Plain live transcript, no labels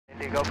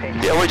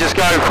Yeah, we just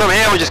go from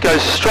here, we just go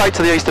straight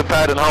to the eastern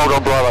pad and hold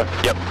on Bravo.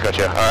 Yep,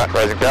 gotcha. Alright,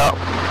 raising power.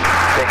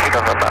 Taking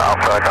on the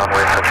Alpha,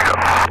 downwind, touch.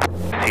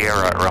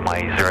 Sierra,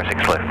 runway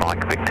 06 left,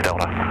 Mike, Victor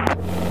Delta.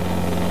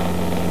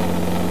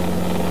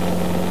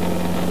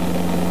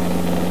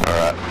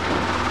 Alright.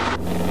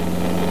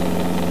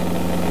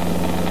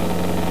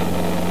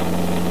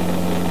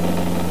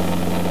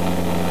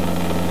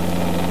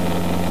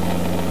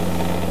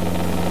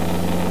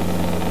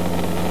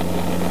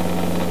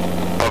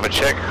 Hover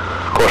check.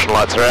 Caution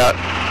lights are out.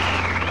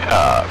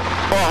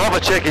 Hover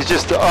check is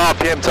just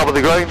RPM top of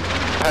the green.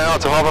 Power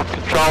to hover,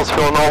 controls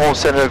feel normal,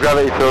 centre of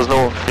gravity feels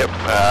normal. Yep,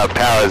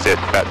 power is at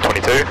about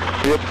 22.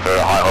 Yep.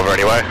 High hover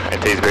anyway,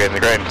 and T's in the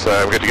green, so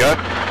we're good to go.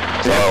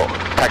 So,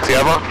 taxi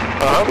over.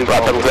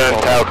 Right double turn,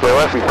 tail clear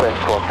left. Request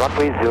for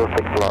runway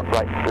 06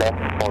 right left,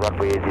 or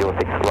runway 06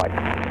 right.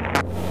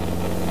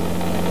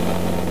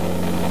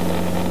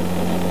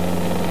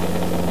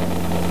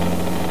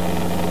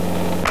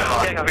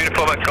 Yeah, copy to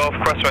format Golf,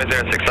 crossway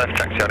 06 left,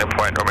 taxi on in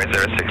point, runway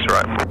 06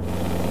 right.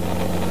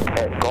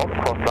 Golf,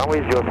 cross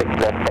runway 06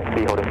 left,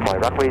 taxi holding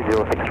point, runway 06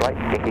 right,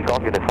 Yankee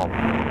Golf uniform.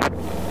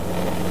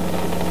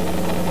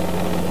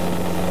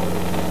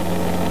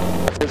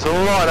 It's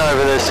right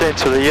over the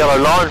centre of the yellow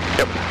line.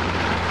 Yep.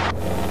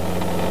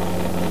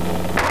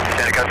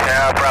 Seneca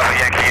Tower, Bravo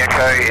Yankee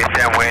Echo, is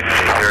downwind,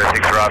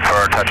 06 right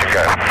for touch and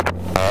go.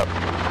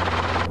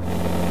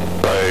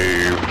 So,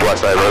 do I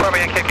say that? Bravo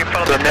Yankee Echo,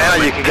 follow So now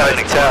you can go to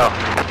the tower.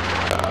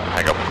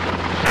 Hang on.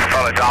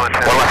 Follow Diamond,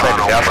 What am I saying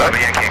to the outside? Bravo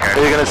Yankee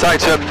Echo. You're going to say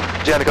to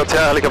Janico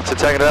Tower, helicopter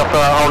Tango Alpha,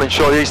 holding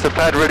short eastern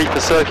pad, ready for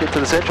circuit to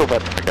the central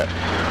pad. Okay.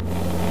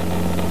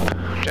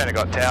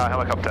 Janigot Tower,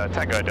 helicopter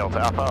Tango Delta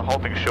Alpha,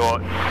 holding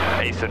short,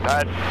 eastern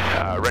pad,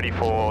 ready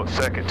for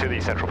circuit to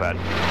the central pad.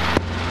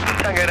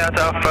 Tango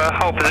Delta Alpha,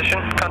 hold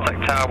position,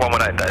 contact tower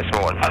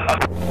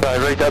 118.1. So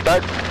read that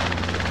back.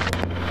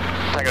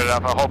 Tango Delta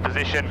Alpha, hold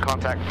position,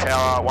 contact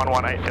tower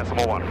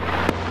 118.1.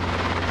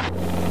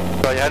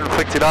 So you hadn't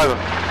flicked it over.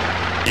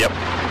 Yep.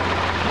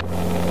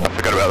 I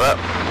forgot about that.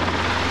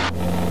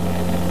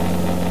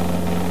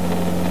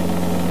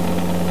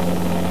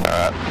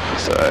 Alright,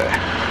 so...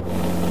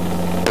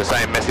 the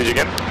same message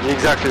again?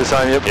 Exactly the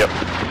same, yep. Yep.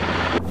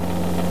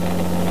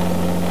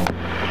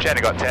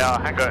 Janigot Tower,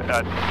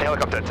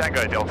 helicopter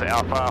Tango Delta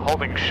Alpha,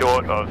 holding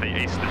short of the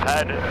eastern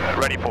pad,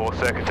 ready for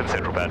circuit to the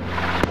central pad.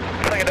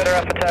 Tango Delta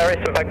Alpha Tower,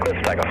 eastern pad, clear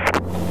for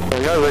takeoff. There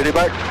you go, read it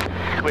back.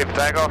 Clear for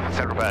takeoff,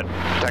 central pad,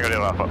 Tango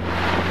Delta Alpha.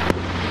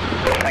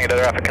 Tango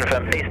Delta Alpha,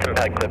 confirm, eastern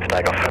pad, clear for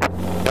takeoff.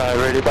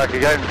 Read it back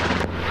again.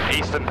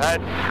 Eastern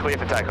pad, clear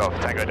for takeoff,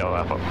 Tango Delta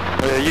Alpha.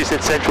 You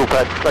said central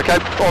pad. Okay,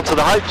 on to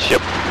the H.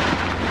 Yep.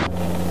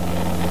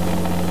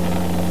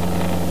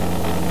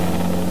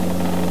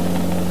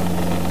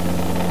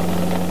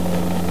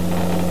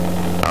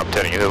 I'm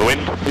turning into the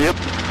wind. Yep.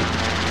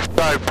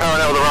 So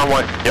parallel the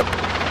runway. Yep.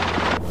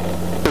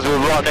 Because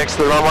we're right next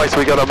to the runway, so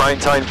we've got to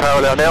maintain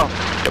parallel now.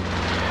 Yep.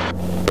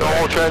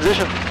 Normal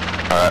transition.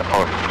 Alright,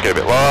 I'll get a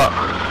bit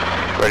lower.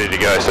 Ready to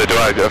go. So do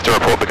I have to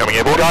report becoming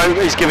airborne? Go,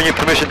 he's giving you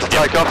permission to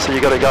take off, so you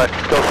got to go.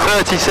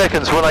 Got 30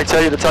 seconds when they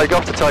tell you to take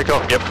off,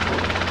 Yep.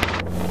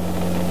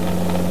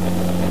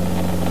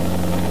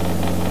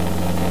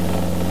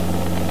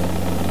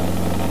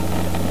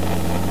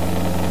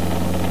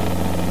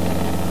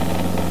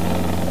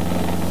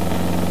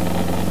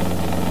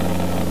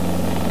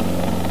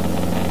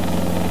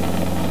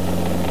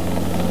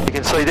 You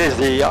can see there's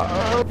the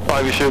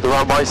overshoot of the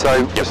runway, so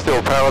you're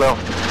still parallel.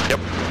 Yep.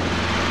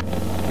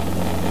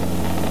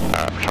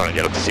 I'm trying to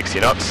get up to 60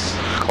 knots,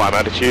 climb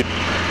altitude.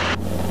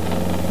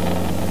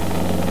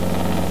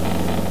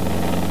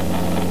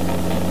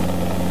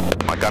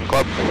 My gun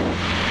club.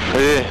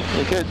 Yeah,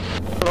 you get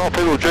a lot of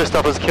people dressed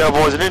up as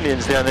cowboys and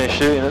Indians down there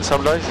shooting it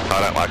some days.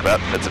 I don't like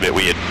that, it's a bit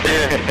weird.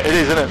 Yeah, it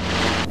is, isn't it?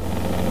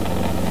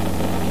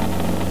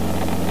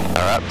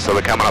 Alright, so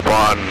we're coming up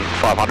on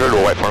 500,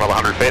 we'll wait for another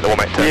 100 feet, then we'll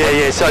make turn.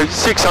 Yeah, so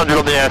 600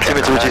 on the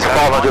altimeter, which is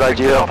 500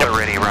 AGL.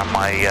 Ready,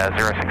 runway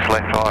 06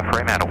 left via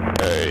Fremantle.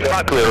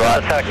 Clear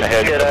right,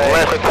 ahead,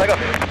 left,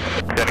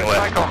 turning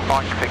left. Takeoff,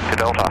 Mike, Victor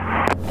Delta.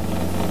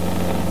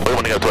 We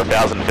want to go to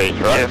 1,000 feet,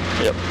 right?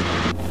 Yeah. Yep.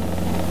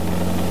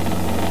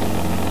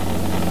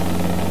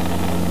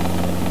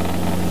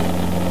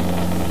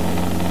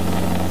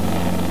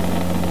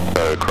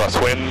 So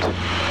crosswind.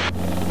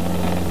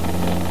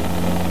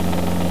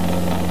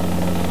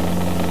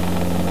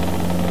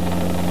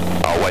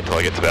 I'll wait till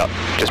I get to about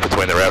just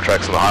between the rail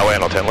tracks and the highway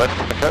and I'll turn left.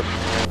 Okay.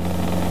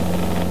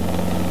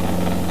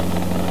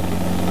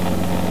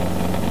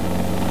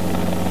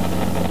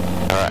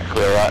 Alright,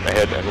 clear right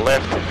ahead and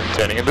left,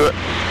 turning into it,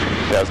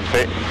 1,000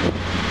 feet.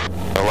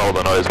 I'll lower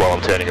the nose while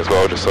I'm turning as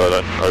well, just so I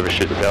don't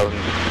overshoot the 1,000.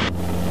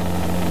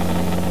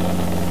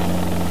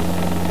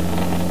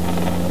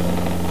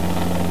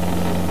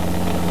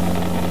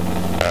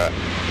 Alright,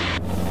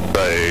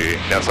 so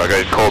now so I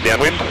go call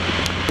downwind.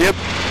 Yep.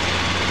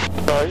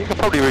 So you can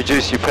probably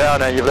reduce your power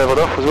now you've leveled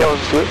off as well.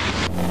 Yep.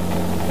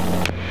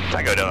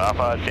 Tango Delta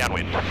Alpha,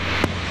 downwind.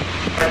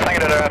 Tango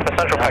Delta Alpha,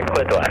 central pad,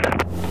 clear to land.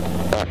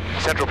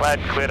 Central pad,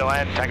 clear to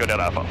land, Tango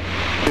Delta Alpha.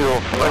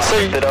 Beautiful. I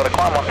see Delta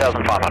climb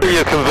 1,500.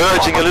 you're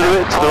converging a little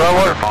bit to the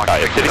runway.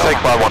 Did he say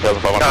climb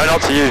 1,500? No,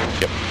 not to you.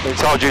 Yep. He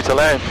told you to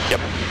land. Yep.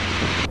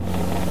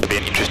 It'll be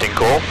an interesting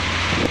call.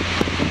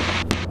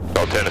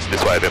 I'll turn us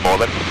this way a bit more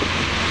then.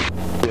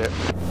 Yeah.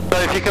 So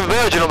if you're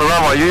converging on the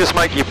runway, you just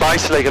make your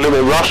base leg a little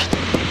bit rushed.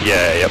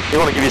 Yeah, yep. You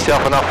want to give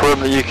yourself enough room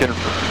that you can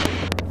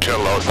Try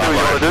to lower do what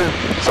you want to do.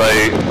 So,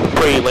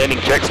 pre-landing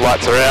checks,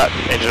 lights are out,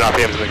 engine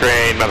RPM's in the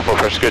green, manifold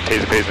pressure's good,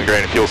 T's and P's in the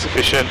green, fuel's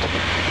sufficient,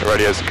 the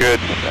radio's good,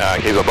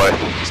 keys on both,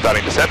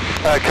 starting descent.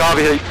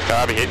 Carby heat.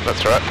 Carby heat,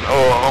 that's right.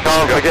 Oh,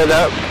 Can't forget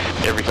that.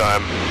 Every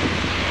time.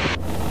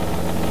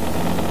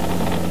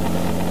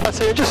 That's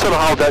it, just sort of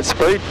hold that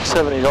speed,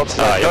 70 knots as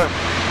I go.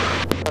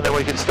 And then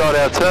we can start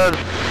our turn.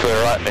 Clear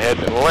right and ahead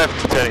and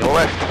left, turning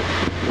left.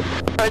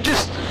 And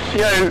just,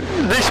 you know,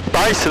 this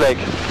base leg,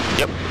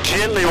 Yep.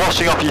 gently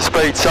washing off your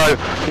speed so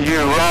you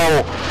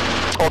roll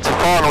onto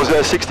finals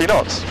at 60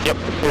 knots. Yep.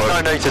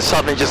 There's no need to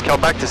suddenly just come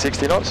back to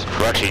 60 knots.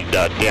 We're actually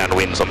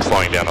downwind, so I'm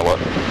slowing down a lot.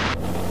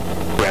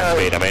 Ground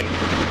speed, I mean.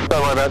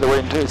 Don't worry about the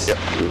wind.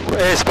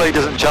 Airspeed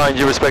doesn't change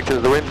irrespective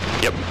of the wind.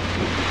 Yep.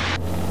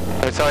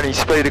 It's only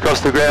speed across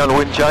the ground,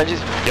 wind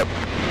changes. Yep.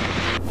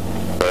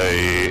 So,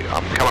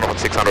 I'm coming off at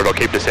 600, I'll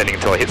keep descending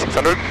until I hit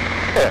 600.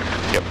 Yeah.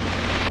 Yep.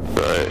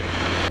 So,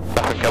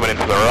 nothing coming in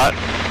from the right.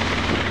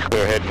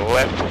 Clear ahead and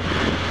left.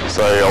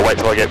 So I'll wait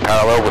till I get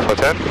parallel with my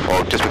turn,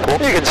 or just before.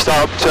 You can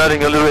start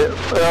turning a little bit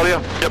earlier.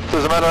 Yep.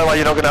 Doesn't matter, that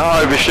way you're not going to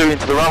overshoot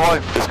into the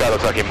runway. This guy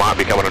looks like he might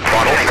be coming in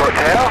final.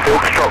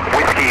 Foxtrot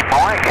Whiskey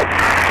Mike,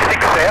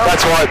 6,000.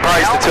 That's why it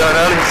pays to turn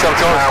early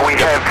sometimes. We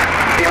have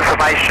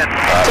information.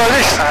 So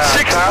this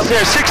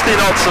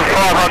 60 knots and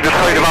 500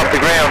 feet above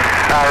the ground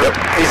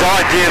is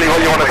ideally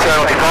what you want to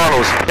turn on the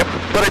finals. Yep.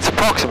 But it's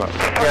approximate.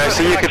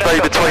 So you could be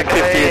between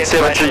 50 and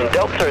 70.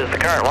 Delta is the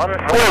current one.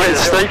 Well, it's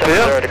steep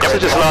here, so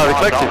just lower the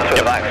collective.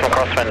 Maximum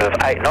crosswind of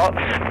 8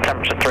 knots,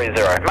 temperature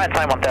 30.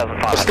 Maintain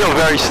 1,500. It's still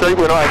very steep,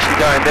 we're not actually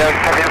going down.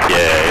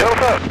 Yeah.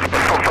 Delta,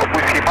 Foxtrot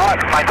Whiskey Mike,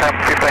 maintain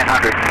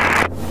 1,500.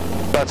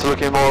 That's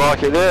looking more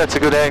like it there, it's a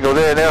good angle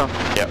there now.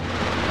 Yep.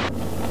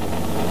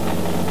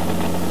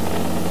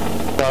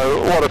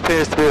 So what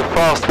appears to be a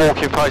fast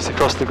walking pace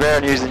across the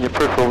ground using your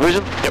peripheral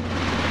vision. Yep.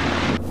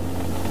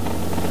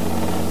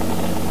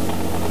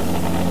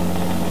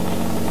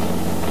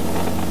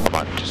 I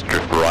might just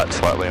drift right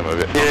slightly a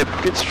bit.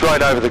 Yeah, get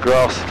straight over the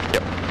grass.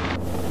 Yep.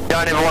 You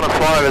don't ever want to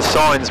fly over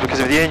signs because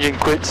if the engine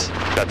quits,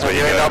 That's where you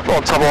you end go. up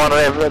on top of one of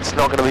them, that's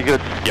not going to be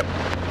good. Yep.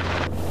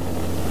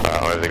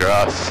 Over the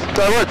grass.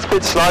 So it's a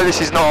bit slow,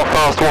 this is not a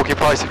fast walking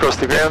pace across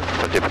the ground.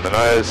 A dip in the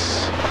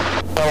nose.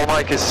 That'll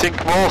make us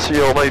sink more, so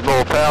you'll need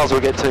more power, so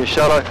we'll get too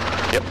shallow.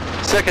 Yep.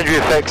 Secondary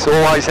effects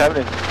always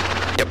happening.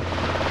 Yep.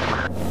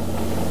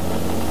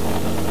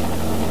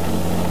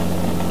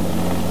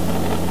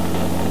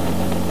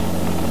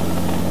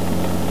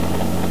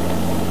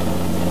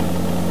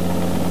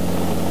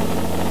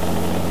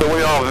 But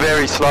we are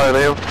very slow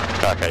now.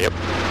 Okay, yep.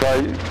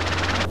 So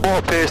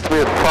what appears to be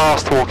a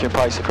fast walking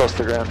pace across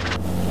the ground.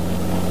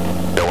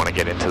 Don't want to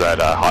get into that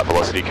high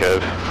velocity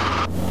curve.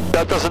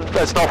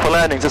 That's not for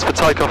landings, it's for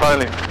takeoff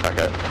only.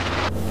 Okay.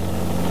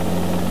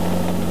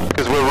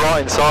 Because we're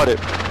right inside it.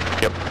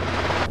 Yep.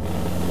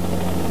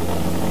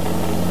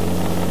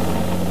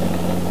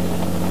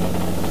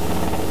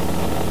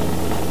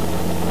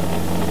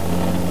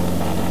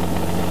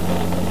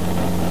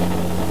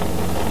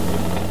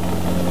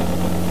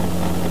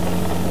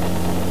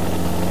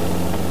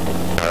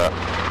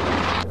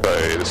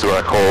 So this is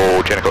what I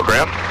call Jennifer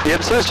ground.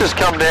 Yep, so let's just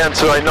come down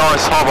to a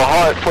nice hover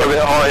height, we're a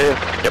bit high here.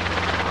 Yep.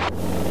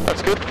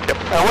 That's good. Yep.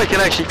 And we can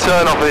actually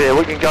turn off here,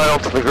 we can go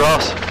onto the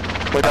grass.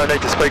 We don't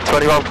need to speak to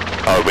anyone.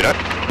 Oh, we don't?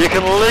 You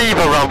can leave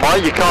a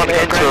runway, you can't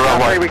enter a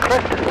runway.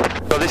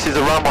 So this is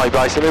a runway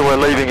basically, we're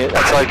leaving it,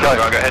 that's okay.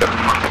 Go ahead.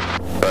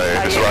 So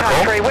this is what I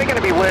call. We're going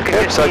to be working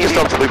So just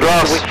onto the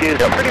grass. which is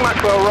pretty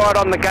much well right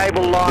on the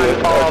gable line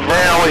of...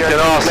 Now we can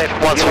ask,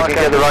 once we can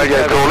get the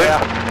radio call in.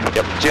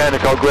 Yep.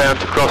 Janico ground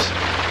to cross.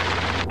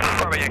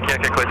 Bravo Yankee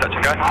Echo, clear touch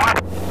and go.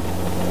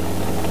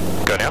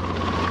 Go now.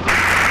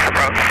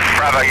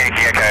 Bravo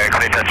Yankee Echo,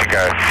 clear touch and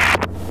go.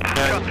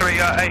 Yeah. 3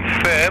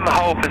 firm,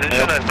 hold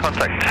position and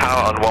contact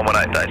tower on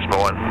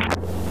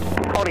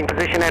 118.1. Holding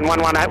position and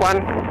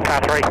 1181,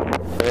 car 3.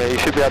 Yeah, you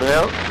should be able to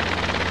now.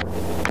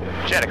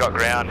 Janico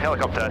ground,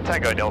 helicopter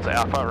Tango Delta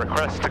Alpha,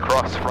 request to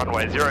cross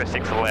runway 06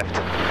 left.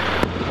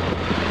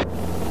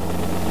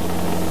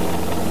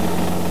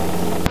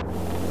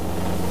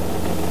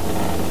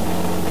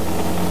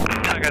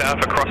 Tango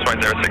Alpha, crossway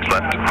 06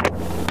 left.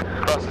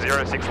 Cross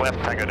 06 left,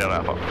 Tango Delta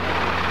Alpha.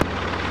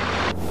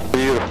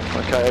 Beautiful.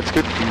 Okay, that's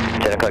good.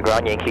 Janico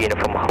ground, Yankee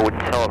uniform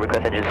hotel,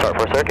 request engine start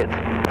for circuits.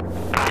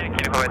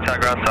 Yankee uniform anti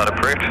ground start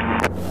approved.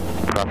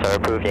 Ground start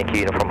approved, Yankee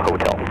uniform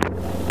hotel.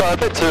 So a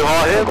bit too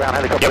high here. Ground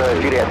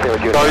helicopter, Juliet, So we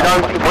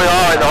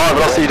are in the high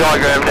velocity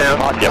diagram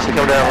now. Yep. So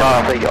come down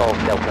low.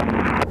 Delta.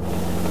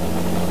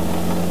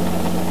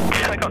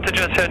 Helicopter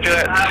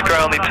Juliet,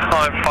 ground lead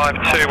time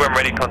 5-2, when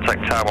ready,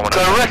 contact tower 1.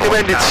 So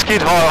recommended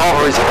skid height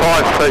hover is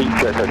 5 feet.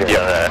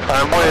 Yeah.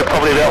 We're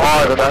probably a bit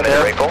higher than that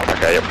now.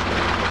 Okay, yep.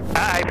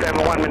 I have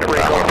a 1 minute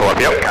recall. Pull up,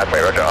 yep.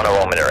 Pathway, roger, on a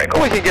 1 minute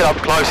recall. We can get up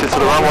closer to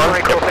the runway.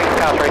 Recall, please,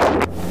 pathway.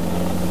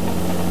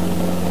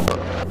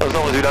 As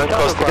long as we don't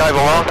cross the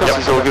gable markers,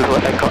 it's all good.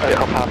 Echo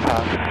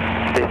pass.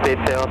 This is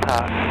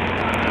Delta.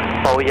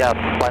 Oh yes,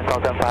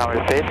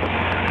 1,500 feet.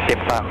 Keep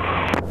back.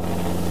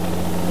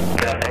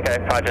 Okay,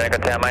 5 Echo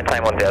Tower,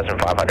 maintain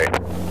 1,500.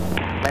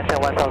 Maintain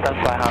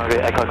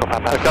 1,500, Echo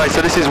pass. Okay,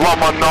 so this is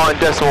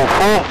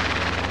 119.4.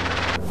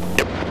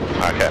 Yep.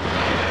 Okay.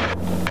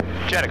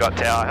 Janet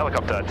Tower,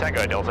 helicopter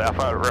Tango Delta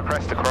Alpha,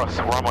 request to cross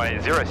runway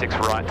 06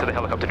 right to the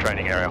helicopter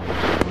training area.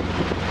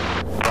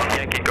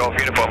 Yankee Golf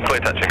uniform, clear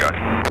touch and go.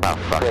 Oh,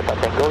 fuck. Clear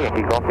touch and go,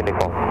 Yankee Golf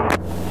uniform.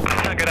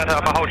 Tango Delta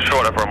Alpha, hold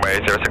short of runway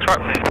 06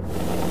 right.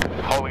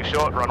 Holding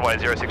short, runway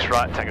 06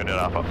 right, Tango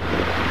Delta Alpha.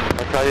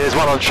 Okay, there's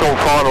one on short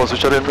finals,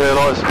 which I didn't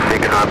realise. You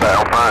can run back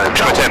on phone.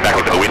 Try to turn back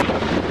into the wind.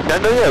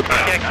 Can do, yeah.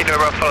 Yankee do a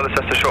rough follow,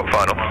 that's the short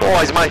final.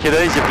 Always make it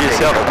easy for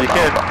yourself if you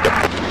can.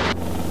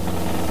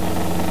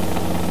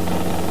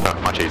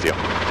 Much easier.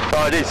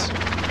 Oh, it is.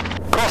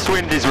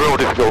 Crosswind is real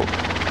difficult.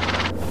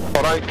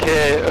 I don't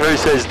care who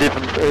says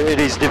different, it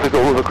is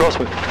difficult with a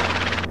crosswind.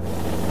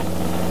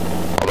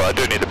 Although I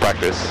do need to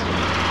practice.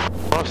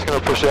 I'm just going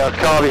to push our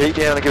carby heat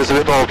down and give us a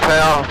bit more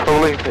power,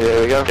 probably.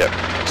 There we go. Yep.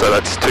 So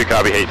that's 2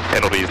 carby heat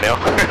penalties now.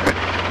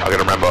 I've got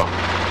to remember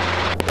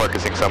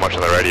focusing so much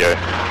on the radio.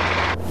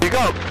 You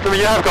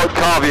have got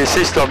carby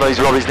assist on these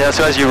robbies now,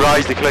 so as you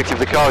raise the collective,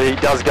 the carby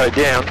heat does go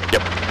down.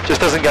 Yep.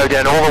 Just doesn't go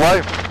down all the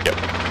way. Yep.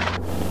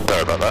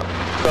 Sorry about that.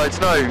 So it's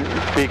no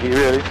biggie,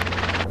 really.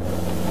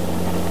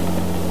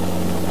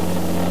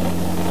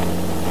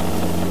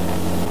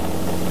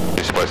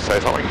 You're supposed to say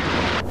something?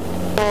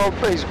 Well,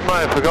 he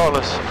may have forgotten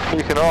us.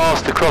 You can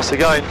ask to cross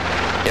again.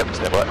 Yep,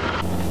 stand by.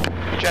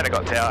 Janet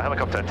Tower,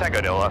 helicopter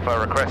Tango Delta Alpha,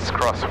 requests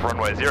cross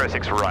runway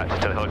 06 right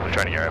to the helicopter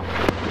training area.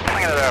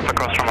 Tango Delta Alpha,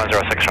 cross runway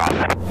 06 right.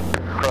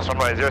 Cross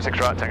runway 06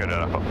 right, Tango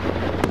Delta Alpha.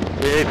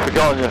 Yeah, he'd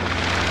forgotten you.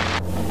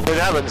 It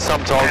happens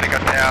sometimes. Tango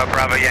Tower,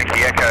 Bravo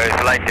Yankee Echo is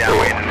laid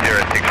downwind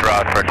 06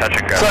 right for a touch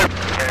and go. So,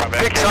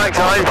 pick something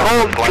to aim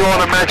for, draw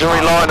an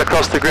imaginary line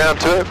across the ground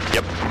to it.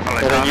 Yep.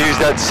 And then use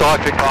that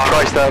cyclic to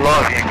trace that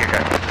line.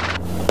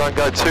 Don't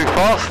go too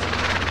fast,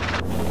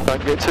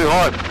 don't get too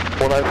high.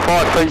 Well,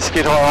 5 feet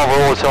skid height over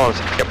all the times.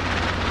 Yep.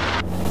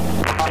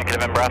 Yankee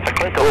November Alpha,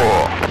 clear to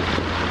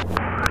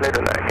clear to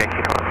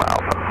Yankee November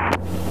Alpha.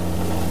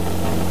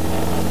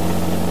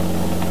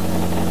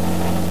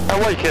 And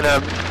we can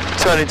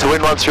turn into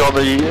wind once you're on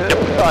the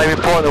aiming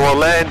point and we'll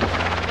land.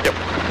 Yep.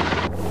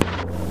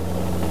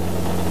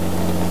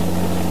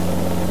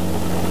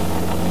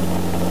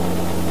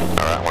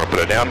 Alright, I want to put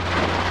it down.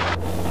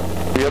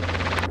 Yep.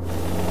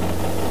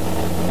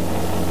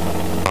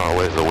 Oh,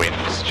 where's the wind?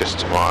 It's just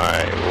to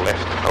my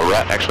left. Oh,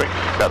 right, actually.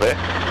 About there.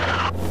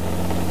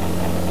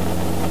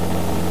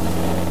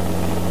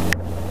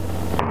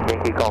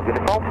 Yankee Golf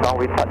uniform, now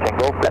we touch and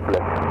go, flat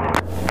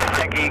left.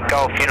 Yankee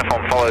Golf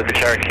uniform, follow the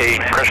Cherokee,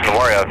 crash the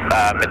Warrior,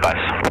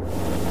 mid-base.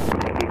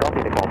 Yankee Golf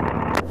uniform.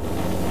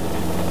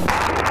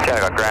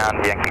 Got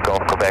ground, Yankee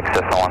Golf, Quebec,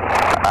 Cessna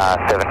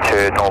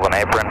 172, Northern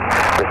Apron.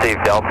 Receive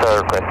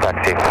Delta, request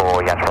taxi for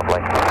Yankee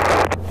Lake.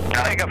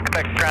 Yankee Golf,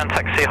 Quebec, ground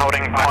taxi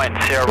holding point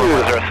 006,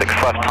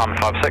 left time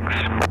 56.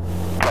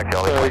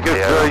 Very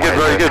good, very good,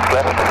 very good.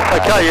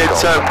 Okay,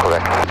 it's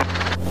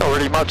not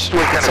really much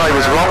we can say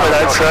was wrong with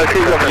that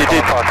circuit. I mean, you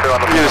did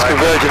use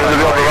converging a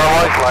little bit on the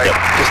runway,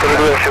 just a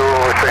little bit,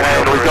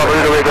 and we got a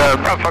little bit,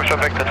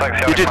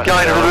 you did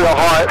gain a little bit of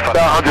height,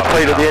 about 100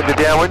 feet at the end of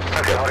downwind,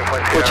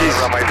 which is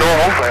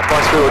normal,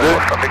 most people do.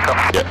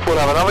 Yeah.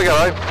 We'll have another go,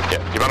 eh? Yeah.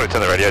 Do you want me to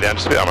turn the radio down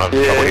just a bit? I'm having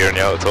trouble hearing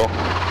you, that's all.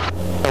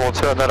 And we'll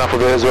turn that up a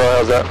bit as well,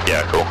 how's that?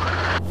 Yeah, cool.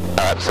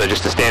 Alright, so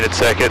just a standard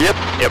circuit? Yep.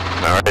 Yep,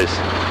 no worries.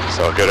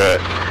 So I've got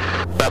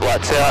that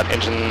lights out,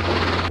 engine,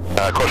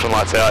 caution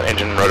lights out,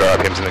 engine rotor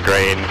RPM's in the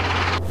green,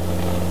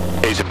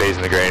 E's and B's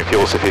in the green,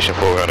 fuel sufficient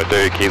for what we're going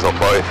to do, keys on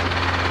both,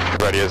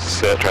 radio's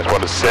set,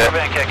 transponder's set.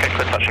 Okay,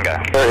 clear touch and go.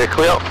 Very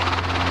clear.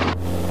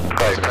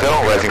 Raising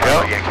pedal, raising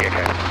pedal.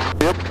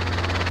 Yep.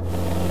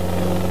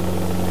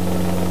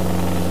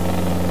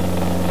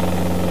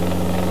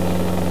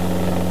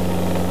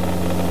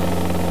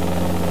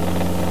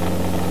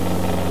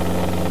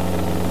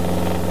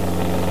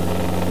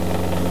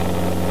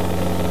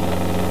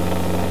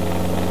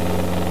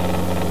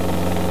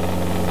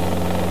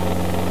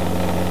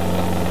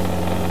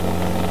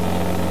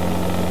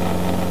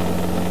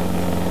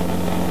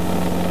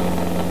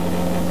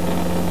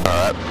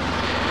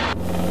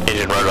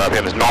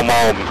 RPM is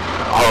normal,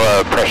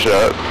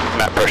 pressure,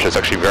 map pressure is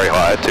actually very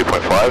high, 2.5,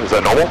 is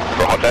that normal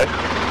for a hot day?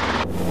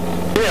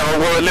 Yeah,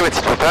 well, we're limited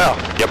for power.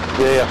 Yep.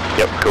 Yeah.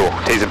 Yep, cool.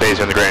 T's and B's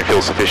are in the green,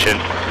 fuel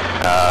sufficient.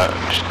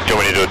 Do you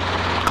want me to do a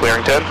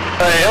clearing turn?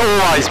 It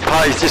always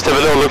pays just to have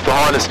a little look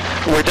behind us.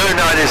 We do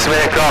know there's some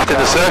aircraft in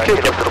the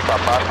circuit. Yep.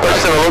 Let's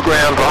just have a look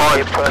round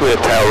behind. Clear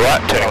tail right,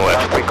 turning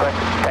left.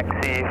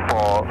 Taxi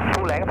for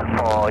full length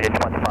for your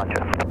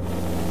departure.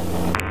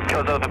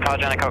 Kilo Delta Papa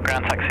Janico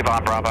ground taxi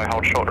via Bravo,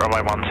 hold short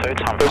runway 12,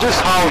 time. So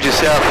just hold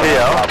yourself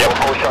here. Yep.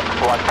 Hold short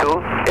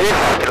 12. If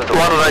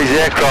one of these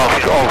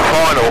aircraft on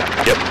final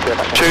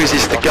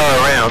chooses to go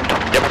around,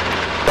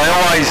 they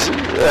always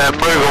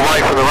move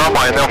away from the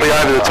runway and they'll be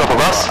over the top of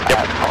us.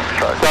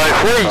 So if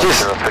we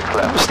just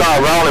start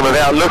rolling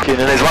without looking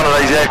and there's one of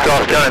these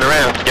aircraft going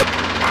around,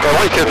 then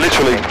we could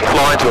literally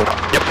fly into them.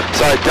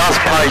 So it does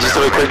pay just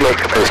to have a quick look.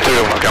 There's two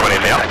of them coming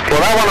in now.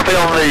 Well, that one will be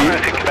on the...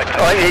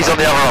 I think he's on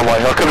the other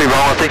runway. I could be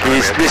wrong. I think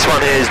he's... This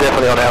one here is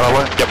definitely on our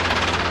runway.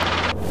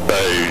 So,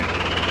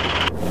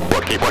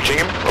 what, keep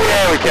watching him?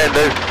 Yeah, we can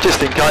do,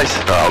 just in case.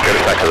 I'll get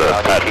it back to the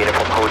pad.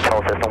 Uniform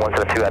Hotel System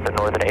 102 at the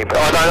northern apron.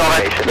 I don't know,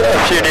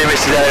 a few near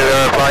misses out of the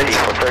airplanes.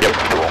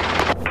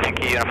 Thank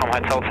you, Uniform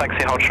Hotel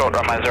Taxi, hold short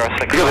runway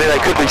 06. Because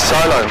they could be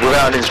solo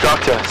without an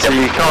instructor, so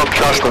you can't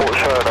trust them. Hold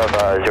short of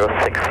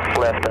 06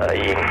 left,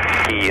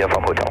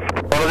 Uniform Hotel.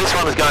 Well, this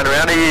one is going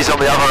around. He is on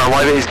the other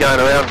runway, but he's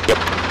going around.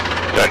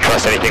 Don't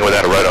trust anything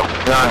without a rotor.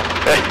 No.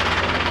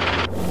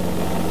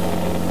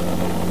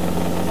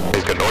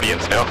 He's got an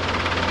audience now.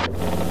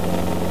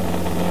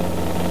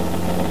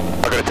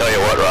 I've got to tell you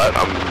what, right?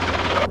 I'm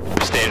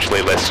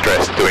substantially less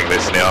stressed doing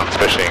this now,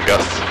 especially in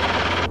gusts.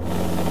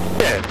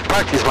 Yeah,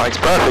 practice makes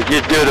perfect. You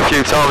do it a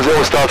few times, it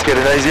all starts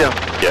getting easier.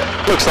 Yeah.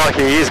 Looks like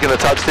he is going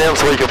to touch down,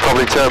 so he can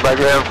probably turn back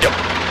around.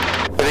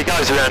 If he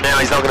goes around now,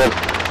 he's not going to...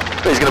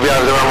 He's going to be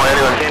over the runway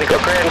anyway.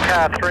 Grand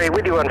Car 3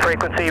 with you on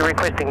frequency,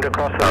 requesting to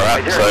cross the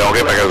Alright, so I'll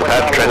get back over the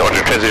pad,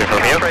 transition from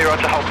here.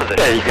 Roger, hold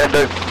position. Yeah, you can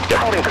do.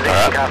 Holding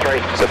position, Car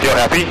 3. So if you're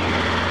happy,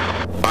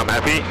 I'm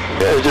happy.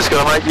 Yeah, we're just going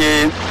to make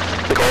you...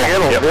 The call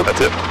again, that's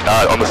it.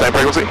 On the same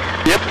frequency?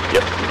 Yep.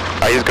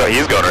 He is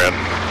going around.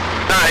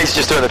 No, he's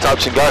just doing the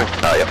touch and go.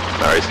 No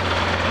worries.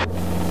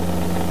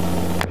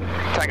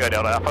 Tango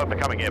Delta Alpha,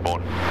 becoming airborne.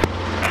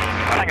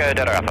 Tango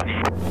Delta Alpha.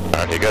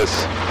 Alright, here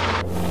goes.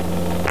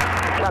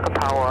 Echo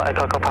Power,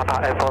 Echo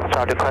Papa Airport,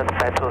 start request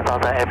back to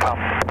Southern Apron.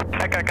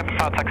 Echo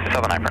Papa Taxi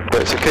Southern Apron.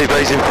 So keep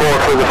easing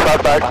forward through the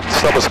flat back,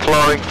 stop us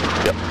flying.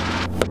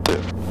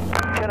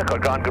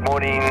 Chinook ground, good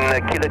morning,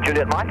 Kilo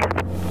Juliet Mike.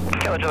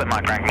 Kilo Juliet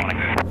Mike, good morning.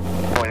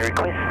 Morning,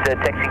 request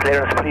taxi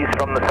clearance please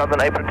from the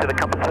Southern Apron to the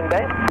Compass Wing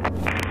Bay.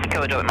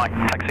 Kilo Juliet Mike,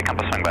 taxi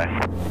Compass Wing Bay.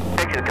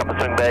 Taxi to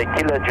Compass Wing Bay,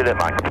 Kilo Juliet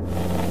Mike.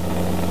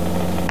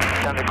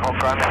 Standard call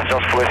ground,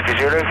 just Whiskey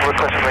Zulu,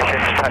 request permission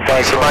to taxi.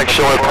 Okay, so make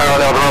sure we're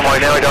parallel the runway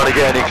now, we don't want to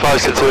get any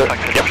closer to it.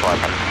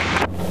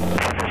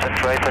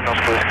 Central Apron,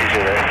 just Whiskey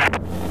Zulu.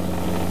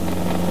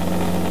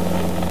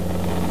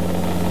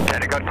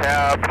 Got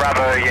Tower,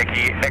 Bravo,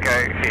 Yankee,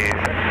 Echo is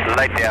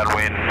laid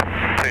downwind,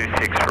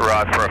 26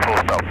 right for a full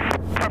stop.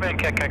 Bravo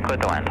and Echo, clear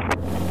to land.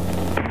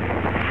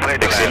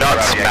 60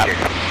 knots, map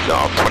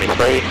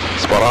 23,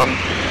 spot on.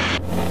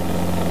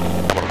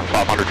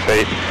 500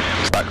 feet,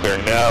 start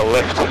clearing now,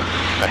 left,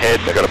 ahead,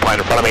 they've got a plane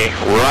in front of me,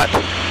 right.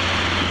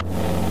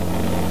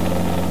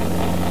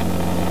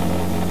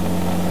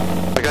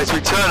 Okay, so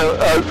we turn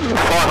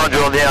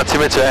 500 on the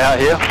altimeter out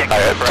here.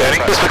 Turning.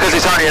 Just because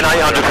it's only an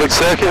 800 foot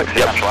circuit.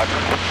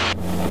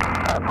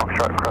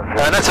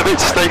 And that's a bit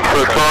steep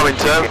for a climbing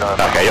turn.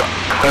 Okay,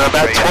 And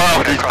about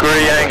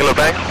 12-degree angle of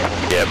bank.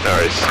 Yeah, no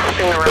worries.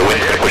 The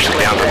wind's going to push us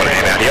down from when I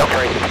came out here.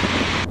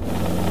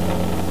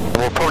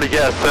 We'll probably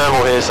get a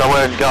thermal here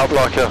somewhere and go up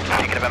like a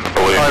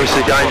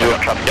Oceanic Angel.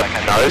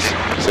 Nose,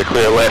 so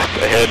clear left,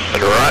 ahead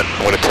and right.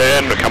 I'm going to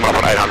turn, we're coming up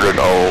on 800,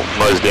 I'll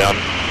nose down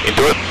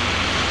into it.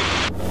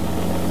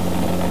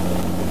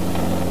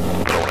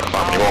 Don't want to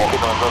climb anymore.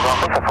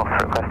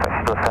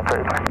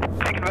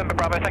 Thank you, November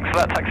Bravo, thanks for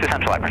that, taxi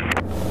Central Apron.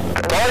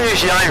 I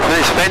usually aim for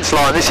this fence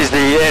line. This is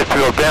the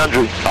airfield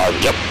boundary.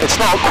 It's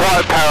not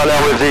quite parallel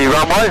with the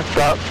runway,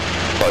 but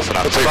close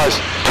enough. It's close.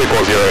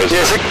 240 is.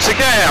 Yeah, so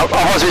get out,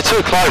 otherwise we're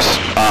too close.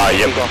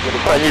 Yep.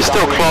 And you're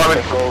still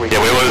climbing. Yeah,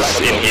 we was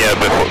in here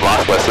before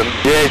last lesson.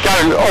 Yeah,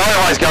 I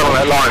always go on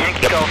that line.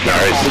 Yep, no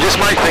worries. You just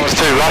make things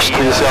too rushed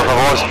for yourself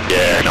otherwise.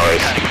 Yeah, no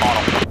worries.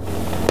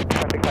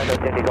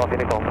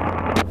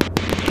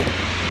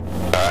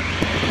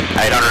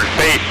 800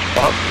 feet.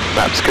 Oh,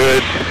 map's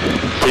good.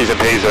 T's and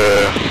P's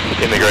are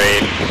in the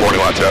green. Warning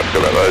lights are up.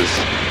 Forgot about those.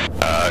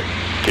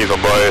 Keys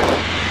on both.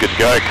 Good to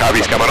go.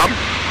 Carby's coming up.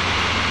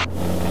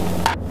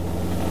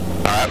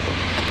 Alright.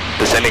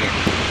 Descending.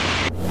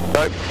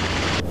 Go.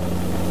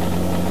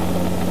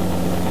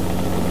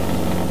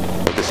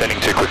 Descending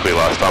too quickly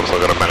last time, so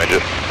I've got to manage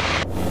it.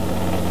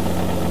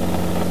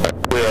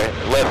 We're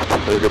left.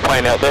 There's a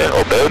plane out there,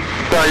 or bird.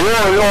 No,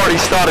 you're already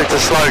starting to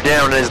slow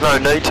down and there's no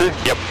need to.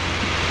 Yep.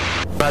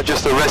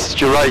 Just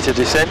arrest your rate of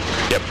descent.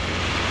 Yep.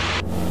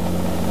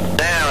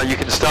 Now you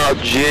can start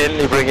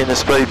gently bringing the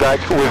speed back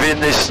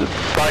within this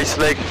base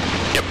leg.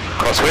 Yep.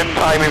 Crosswind.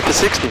 Aiming for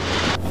 60.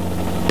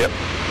 Yep.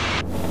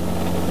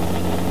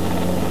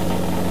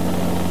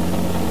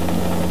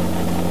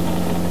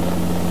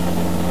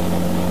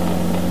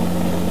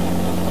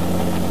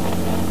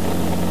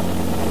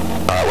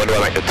 When do I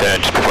make the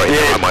turn? Just before I hit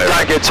the runway?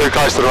 Don't get too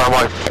close to the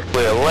runway.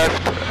 Clear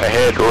left,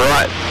 ahead,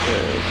 right,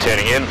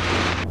 turning in.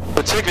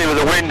 Particularly when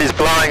the wind is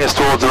blowing us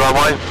towards the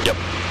runway. Yep.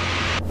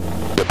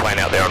 The plane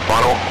out there on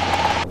final.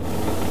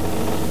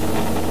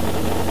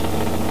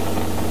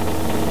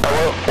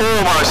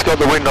 We've almost got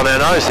the wind on our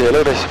nose here,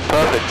 look at this,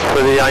 perfect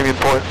for the aiming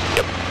point.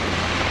 Yep.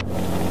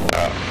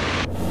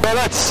 Well,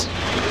 that's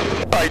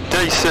a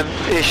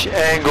decent-ish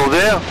angle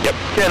there. Yep.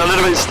 Getting a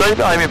little bit steep,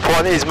 aiming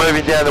point is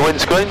moving down the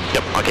windscreen.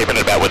 Yep, I'm keeping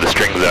it about where the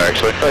strings are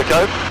actually.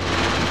 Okay.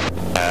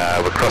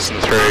 We're crossing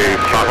through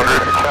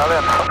 500. Charlie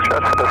on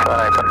Foxtrot for the sun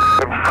apron.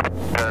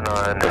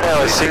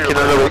 Now it's sinking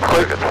a little bit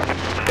quick.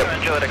 Yep.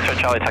 Juliet X-ray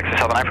Charlie, taxi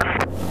Southern Apron.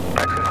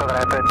 Taxi Southern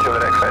Apron,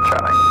 Juliet X-ray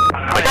Charlie.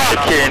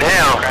 Fucking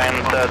hell. And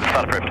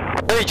start approved.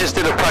 He just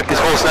did a practice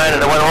horse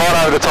landing and it went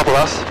right over the top of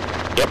us.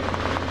 Yep.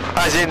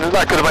 As in,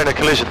 that could have been a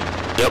collision.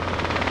 Yep.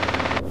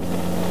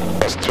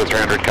 Crossing through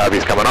 300,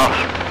 Carby's coming off.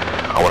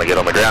 I want to get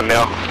on the ground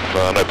now.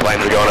 No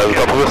planes are going over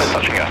the top of us.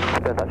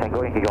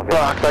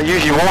 Fuck, they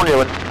usually warn you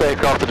when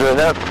aircraft are doing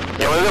that.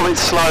 Yeah, we're a little bit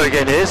slow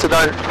again here, so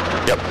don't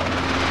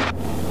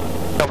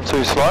come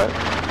too slow.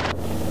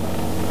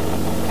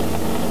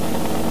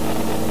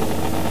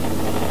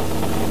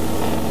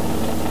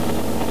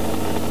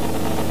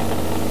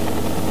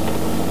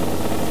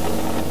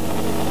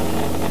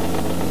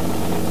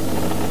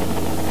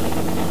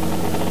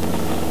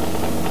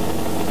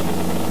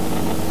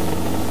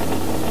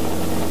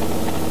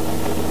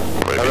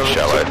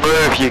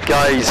 Move your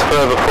gaze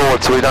further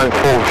forward so we don't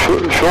fall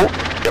short.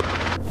 Yep.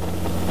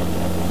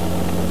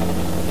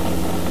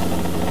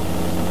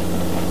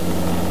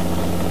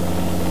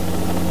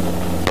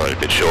 Probably a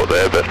bit short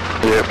there, but...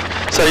 Yeah.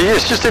 So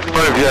yes, just didn't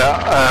move your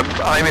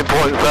aiming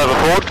point further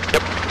forward.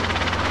 Yep.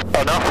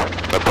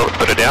 Enough. No problem,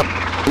 put it down.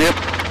 Yep.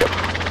 Yep.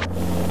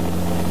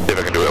 See if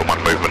I can do it in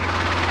one movement.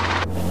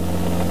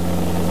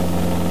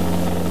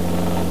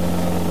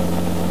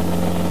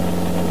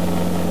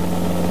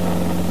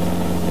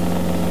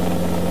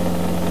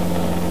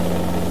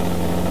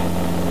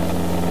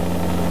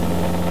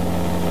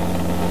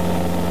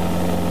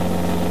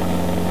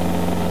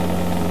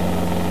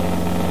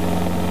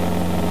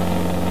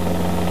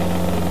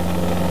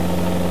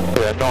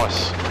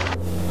 Nice.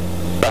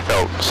 That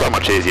felt so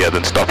much easier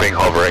than stopping,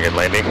 hovering and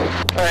landing.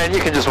 And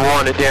you can just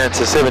wind it down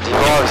to 75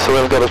 so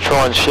we haven't got to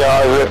try and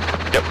shout over it.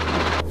 Yep.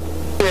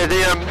 Yeah,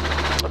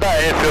 that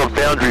airfield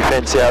boundary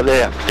fence out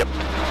there. Yep.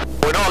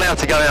 We're not allowed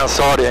to go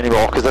outside it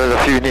anymore because there's a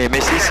few near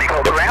misses.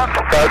 Yep.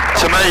 But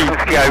to me,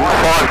 5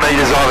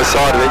 metres either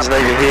side of it is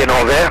neither here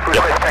nor there.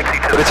 Yep.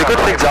 But it's a good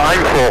thing to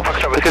aim for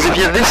because if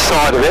you're this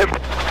side of it,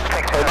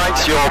 it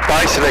makes your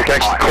base of it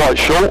actually quite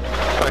short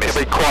and it can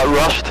be quite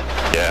rushed.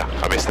 Yeah,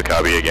 I missed the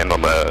Carby again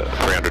on the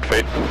 300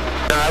 feet.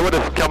 No, it would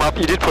have come up.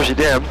 You did push it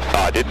down.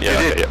 Oh, I did? Yeah, you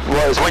did. Okay, yeah.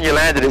 Whereas when you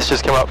landed, it's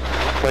just come up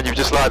when you've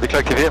just lowered the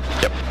collective here.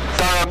 Yep.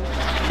 So,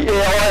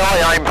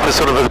 I aim for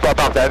sort of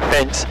above that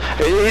fence.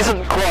 It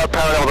isn't quite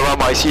parallel to the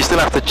runway, so you still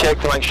have to check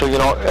to make sure you're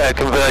not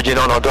converging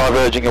on or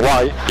diverging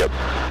away. Yep.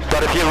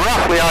 But if you're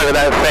roughly over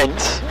that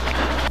fence,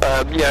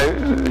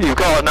 you've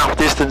got enough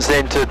distance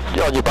then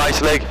on your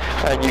base leg,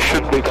 and you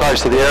shouldn't be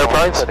close to the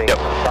aeroplanes. Yep.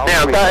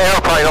 Now that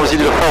aeroplane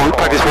obviously did a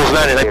practice force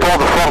landing. They pulled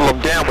the throttle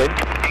on downwind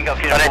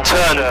and then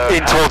turn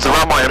in towards the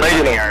runway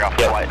immediately.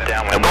 Yep.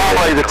 And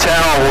normally the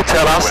tower will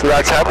tell us that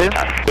that's happening.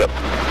 Yep.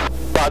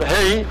 But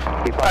he,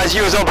 as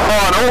you was on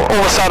final,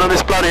 all of a sudden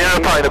this bloody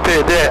aeroplane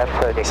appeared there.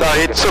 So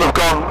he'd sort of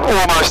gone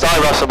almost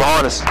over us and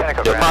behind us.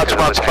 Much,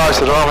 much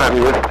closer than I'm happy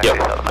with. Yep.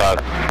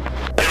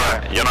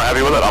 You're not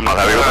happy with it? I'm not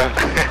happy with it.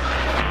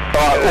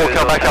 Alright, we'll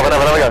come back up and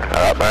have another go.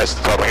 Alright, nice.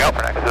 Toppling up.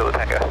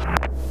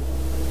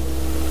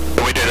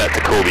 We do that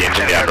to cool the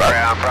engine down, right?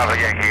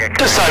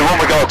 Just say when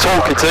we go to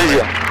talk, it's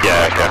easier.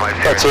 Yeah, okay.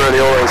 That's really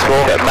all it's for.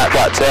 Yeah, map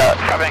lights out.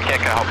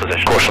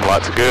 Caution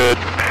lights are good.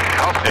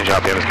 Engine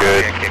RPM is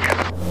good.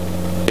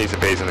 E's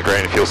and B's in the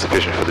green, fuel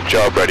sufficient for the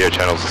job. Radio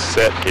channels are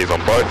set, gears on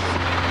both.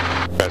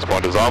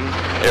 Transponders on.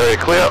 Area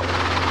clear.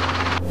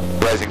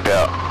 Raising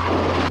power.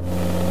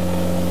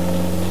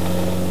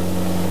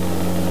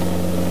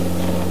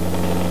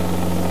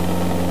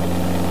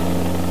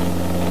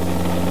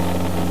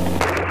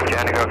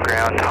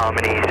 Ground,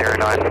 Harmony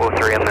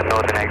 0943 on the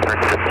northern apron.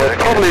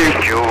 Probably a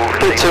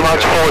bit too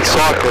much forward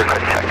cycling.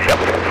 Yep.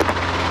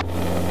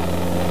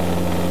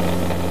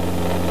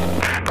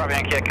 Bravo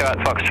Yankee Echo at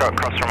Foxtrot,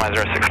 cross runway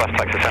 06 left,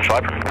 taxi central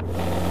apron.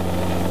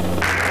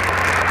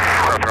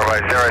 Cross runway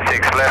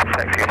 06 left,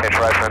 taxi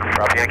central apron,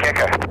 Bravo Yankee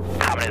Echo.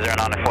 Harmony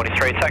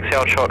 0943, taxi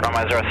hold short,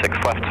 runway 06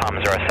 left, time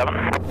 07.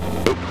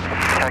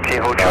 Taxi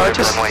hold I short,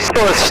 just runway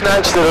sort of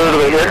snatched it a little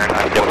bit there.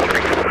 Yep.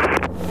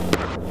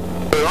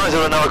 Let's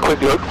have another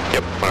quick look.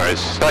 Yep, alright.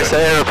 They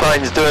say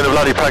aeroplane's doing a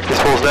bloody practice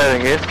force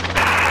landing here.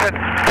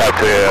 Go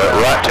clear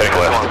right, turning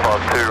left.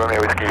 152 Romeo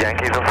Whiskey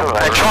Yankees.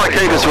 And try and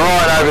keep us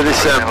right over this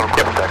aiming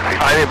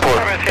point.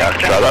 Yeah,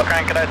 try that.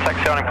 Grand Cadet,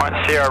 taxi holding point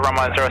 0,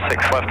 runway 06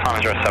 left,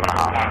 time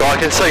 07.5. Well, I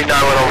can see no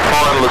one on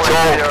final at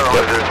all.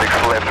 Yep.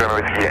 06 left,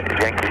 Romeo Whiskey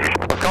Yankees.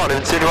 I can't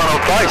even see anyone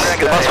on place.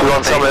 There must be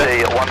one somewhere.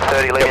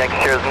 130 lead Yankee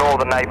Sierra's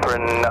northern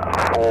apron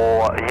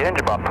for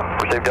engine bump.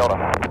 Received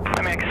Delta.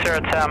 Yankee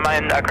Sierra,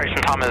 main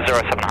correction time is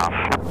 07.5.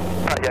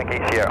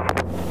 Yankee Sierra.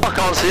 I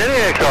can't see any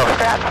aircraft.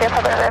 I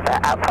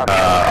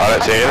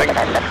don't see anything.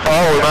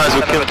 Oh, we might as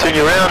well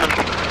continue around. And,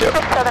 yep.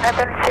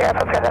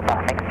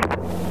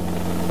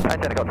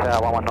 Jennecott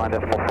Tower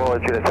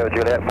 119.4, Juliet 0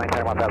 Juliet,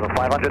 maintain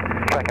 1,500,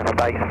 tracking for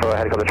base for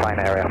helicopter train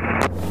area.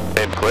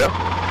 Name's clear.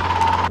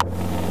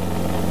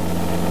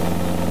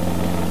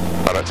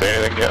 I don't see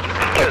anything yet.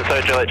 Juliet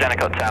 0 Juliet,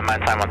 Jennecott Tower,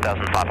 maintain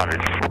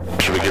 1,500.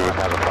 Should we give it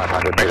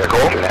 1,500, make a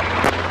call?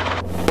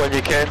 When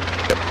you can.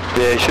 Yep.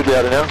 Yeah, you should be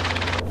able to now.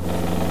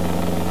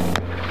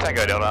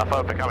 Tango Delta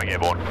Alpha, becoming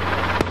airborne.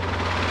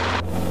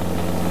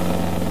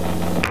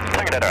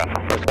 Tango Delta Alpha.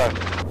 Okay.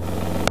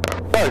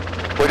 No,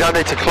 we don't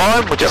need to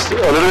climb, we're just a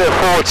little bit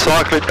forward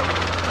cycling.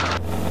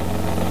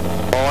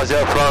 Eyes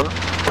out front,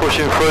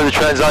 pushing through the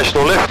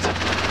translational lift.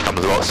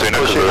 Comes a lot sooner.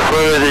 Pushing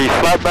through the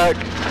flat back,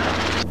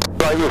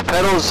 straight with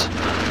pedals.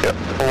 Yep.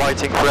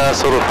 Waiting for our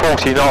sort of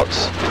 40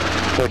 knots.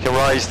 We can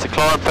raise to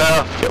climb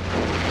power. Yep.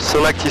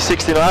 Select your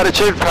 60 knot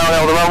attitude,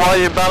 parallel the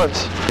runway in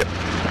balance. Yep.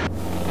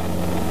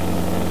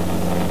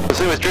 I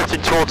see we're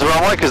drifting towards the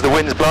runway because the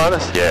wind's blowing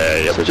us. Yeah,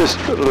 yep. So just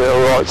a little bit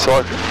of right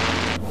side.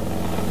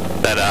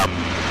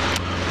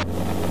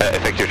 That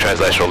effective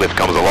translational lift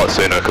comes a lot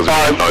sooner because we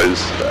have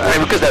nose.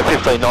 And because that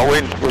 15 knot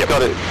wind, we've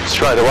got it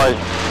straight away.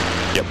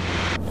 Yep.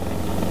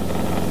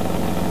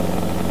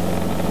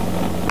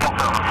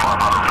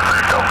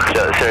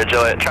 Sierra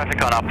Juliet,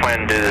 traffic on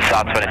upwind is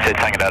R22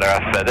 Tango Delta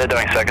Alpha. They're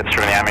doing circuits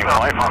from the aiming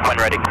point. When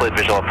ready, cleared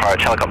visual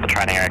approach, helicopter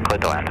training area,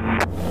 cleared to land.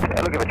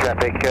 Looking for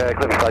traffic, clear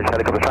approach,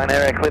 helicopter train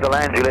area, clear to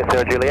land, Juliet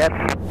 0 Juliet.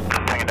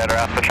 Tango Delta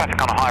Alpha,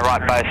 traffic on a high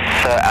right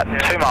base at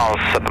 2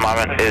 miles at the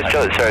moment is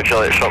Juliet 0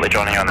 Juliet, shortly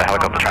joining you on the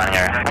helicopter training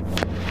area.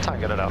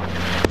 Tango Delta Alpha.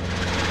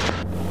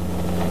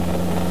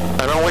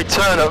 And when we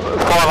turn at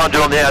 500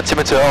 on the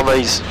altimeter on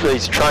these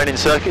training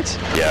circuits,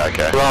 Yeah,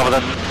 okay. rather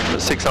than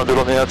 600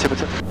 on the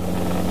altimeter.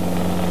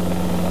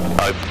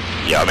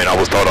 Yeah, I mean, I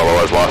was told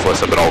otherwise last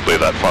lesson, but I'll do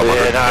that 500.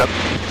 Yeah, no,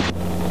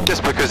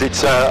 just because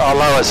it's a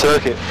lower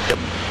circuit. Yep.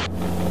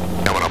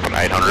 Coming up on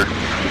 800.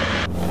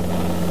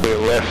 We're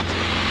left.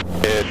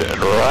 And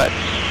right.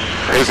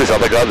 Who's this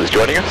other guy that's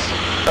joining us?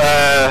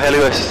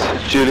 Helios,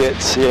 Juliet,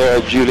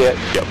 Sierra, Juliet.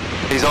 Yep.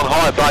 He's on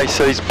high base,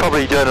 so he's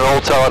probably doing an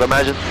auto, I'd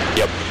imagine.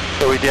 Yep.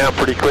 So we're down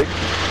pretty quick.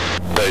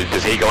 So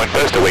does he go in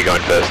first or we go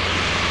in first?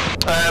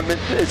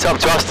 It's up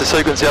to us to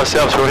sequence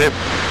ourselves from him.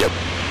 Yep.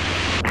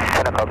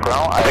 Jennecott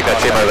ground, I think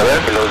that's him over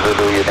there. Kilo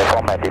Zulu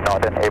uniform at the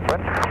northern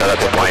apron. No,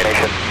 that's a plane.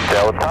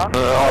 Delta.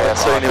 I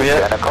haven't seen him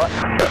yet. Jennecott.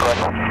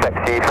 Request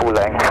taxi full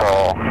length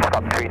for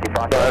stop 3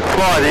 departure.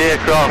 Fly the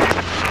aircraft.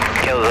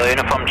 Kilo Zulu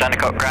uniform,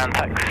 Jennecott ground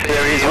taxi.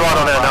 Yeah, he's right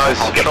on our nose.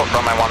 Short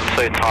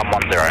runway 12,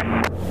 time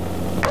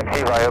 10.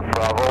 Taxi via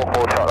Bravo,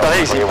 hotel. Oh,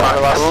 he's in front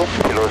of us.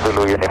 Kilo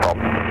Zulu uniform.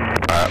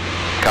 Alright.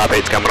 Car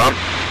beat's coming on.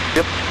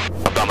 Yep.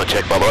 I've done the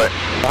check, by the way.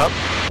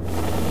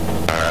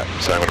 Alright,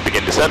 so I'm going to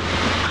begin descent.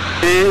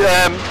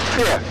 Yeah.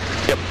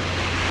 Yep.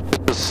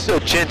 Just a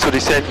gentle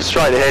descent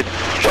straight ahead.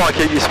 Try and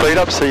keep your speed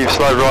up so you've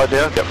slowed right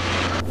down. Yep.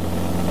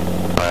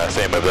 I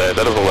see him over there.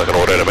 That doesn't look like an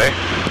auto to me.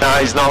 No,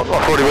 he's not.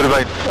 I thought he would have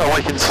been. And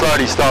we can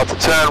slowly start to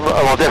turn.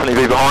 I'll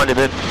definitely be behind him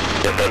then.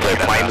 Yep, there's no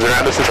planes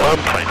around us this time.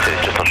 22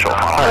 is just on short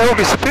runway. They all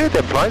disappeared,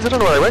 them planes. I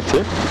don't know where they went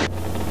to.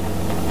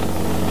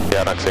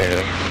 Yeah, I don't see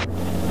anything.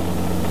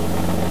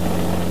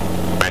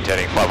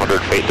 Maintaining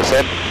 500 feet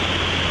descent.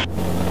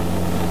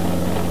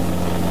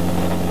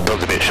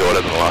 One's a bit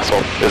shorter than the last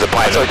one. There's a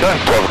plane. That's okay.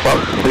 12 o'clock.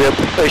 Yep.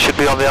 They should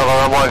be on the other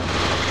runway.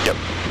 Yep.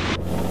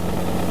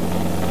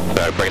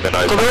 So bring the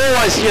nose So back. they're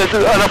always,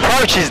 an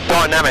approach is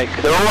dynamic.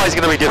 They're always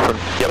going to be different.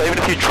 Yep. Even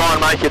if you try and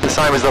make it the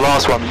same as the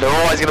last one, they're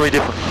always going to be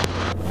different.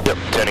 Yep,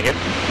 turning in.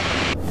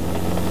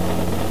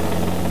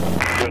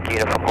 Yankee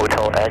uniform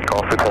hotel at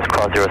Golf request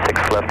cross 06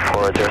 left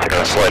for 06.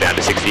 Going to slow down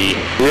to 60.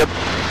 Yep.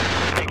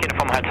 Yankee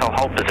uniform hotel,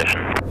 hold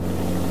position.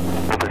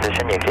 Hold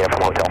position, Yankee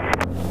uniform hotel.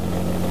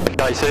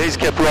 Okay, so he's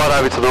kept right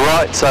over to the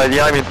right, so the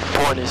aiming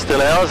point is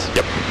still ours.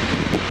 Yep.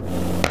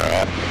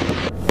 Alright.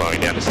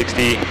 Slowing down to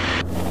 60.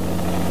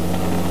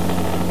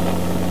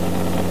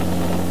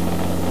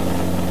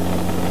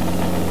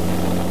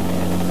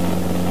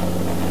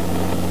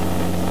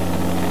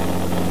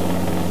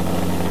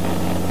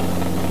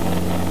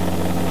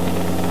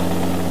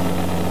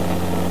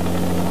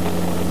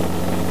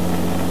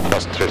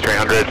 Crossing through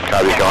 300.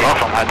 Carby's going off.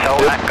 From hotel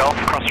at Golf,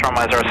 cross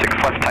runway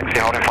 06 left, taxi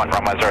holding point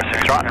runway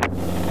 06 right.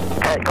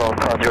 At Golf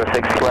cross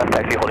 06 left,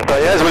 taxi holding. So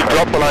as we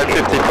drop below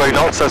 53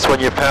 knots, that's when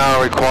your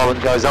power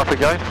requirement goes up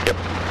again. Yep.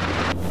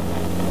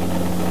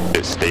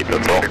 Bit steep,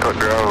 that's all.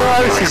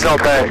 No, this is not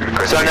bad.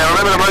 So now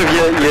remember to move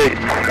your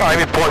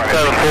aiming point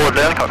further forward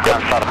now.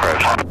 Ground start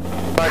approach.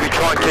 Maybe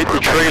try and keep the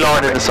tree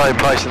line in the same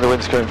place in the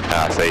windscreen.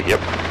 Ah, see,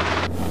 yep.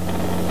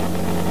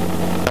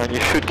 And you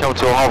should come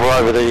to a hover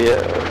over the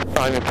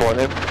aiming point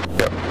then.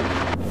 Yep.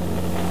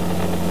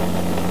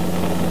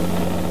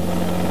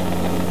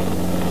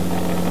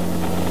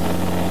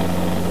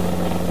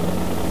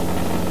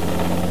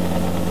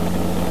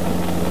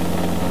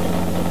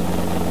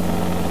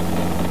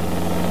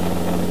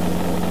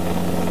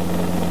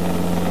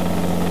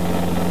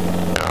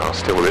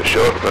 Still a bit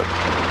short, but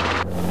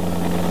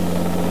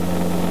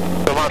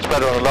So much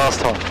better than the last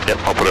time. yep,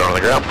 I'll put it on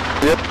the ground.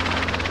 Yep.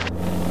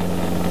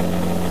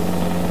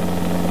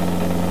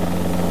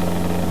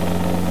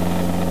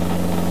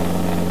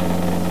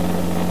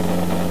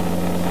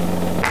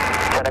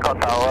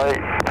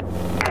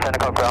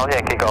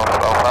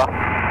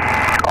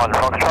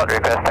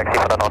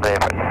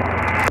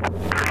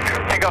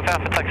 Golf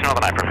Alpha, taxi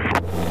Northern Apron.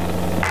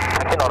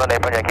 Taxi Northern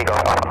Apron, Yankee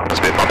Golf Alpha. That's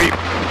a bit bumpy.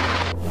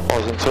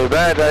 Wasn't too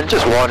bad, and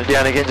just wind it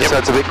down again just so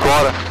it's a bit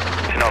quieter.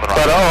 Northern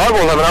But alright,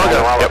 we'll have another go.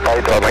 Yep,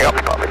 opening up.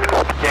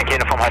 Yankee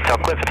Uniform Hotel,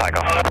 clear for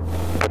takeoff.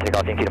 For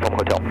takeoff, Yankee Uniform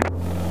Hotel.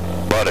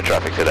 A lot of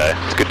traffic today.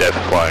 It's a good day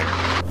for flying.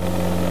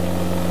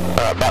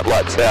 Map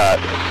lights out,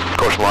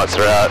 caution lights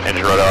are out,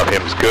 engine rotor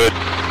RPM's good.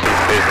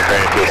 There's the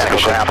crane fuel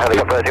sufficient.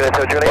 Radio's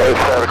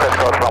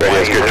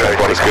good,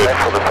 transport is good.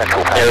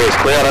 Area's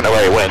clear, I don't know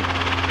where he went.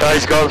 No,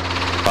 he's gone.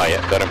 Oh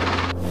yeah, got him.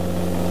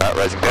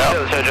 Raising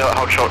power.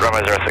 Hold short,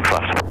 runway 06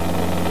 left.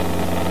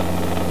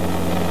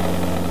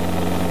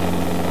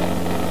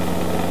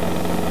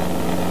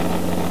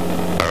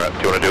 Alright,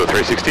 do you want to do a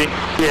 360?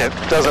 Yeah,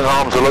 doesn't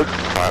harm to look.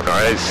 Alright,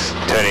 Norris,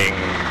 turning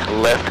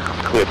left,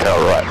 clear tail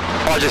right.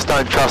 I just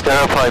don't trust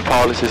aeroplane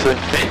pilots, you see.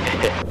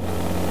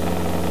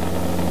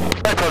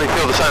 They probably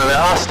feel the same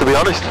about us, to be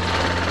honest.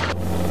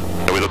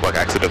 We look like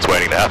accidents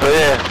waiting to happen. But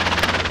yeah.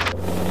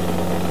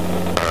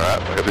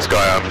 Alright, we got this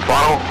guy on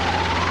final.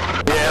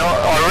 Yeah,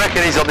 I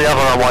reckon he's on the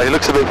other runway. He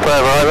looks a bit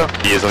further over.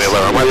 He is on the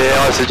other runway.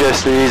 Yeah, I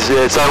suggest he is.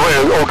 Yeah, so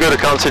we're all good. I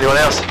can't see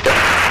anyone else. Yep.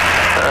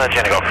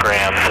 Jenny got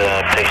ground,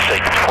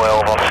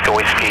 PC-12 Oscar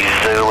Whiskey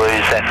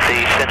Zulu's at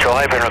the Central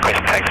Apron, request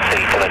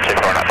taxi to the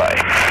 24 runner bay.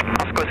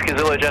 Oscar Whiskey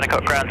Zulu, Jenny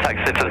got ground,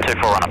 taxi to the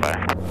 24 runner bay.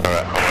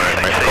 Alright, I'm going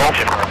to make a Taxi, call.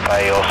 General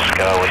Bay,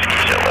 Oscar Whiskey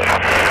Zulu.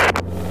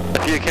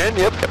 If you can,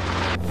 yep.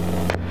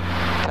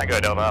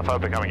 Tango Delta Alpha,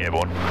 becoming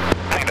airborne.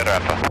 Tango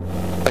Delta Alpha.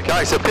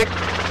 Okay, so pick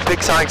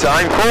something to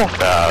aim for.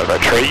 A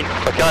tree.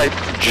 Okay,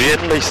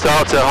 gently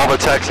start to hover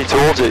taxi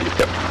towards it.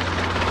 Yep.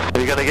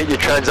 You're going to get your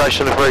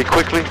transition very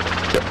quickly.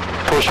 Yep.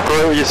 Push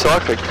through with your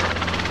cycling.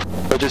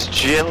 But just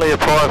gently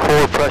apply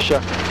forward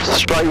pressure,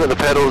 straight with the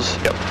pedals.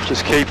 Yep.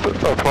 Just keep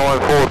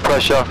applying forward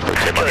pressure.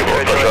 Too much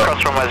forward pressure.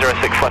 Cross runway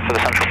 06 left for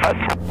the central pad.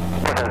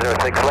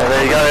 06 left. And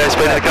there you go,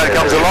 airspeed indicator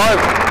comes alive.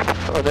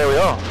 And there we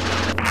are.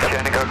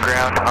 Jenny got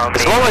ground.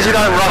 As long as you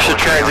don't rush a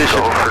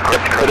transition,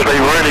 it'll be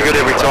really good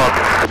every time.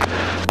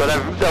 But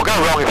they'll go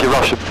wrong if you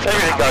rush it.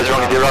 Everything goes wrong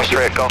if you rush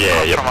it.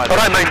 Yeah, yep. I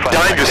don't mean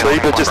dangerously,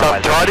 but just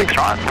uptidy.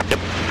 Yep.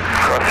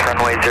 Cross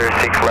runway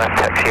 06 left,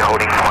 taxi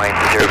holding point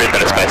 06. A bit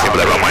better spacing for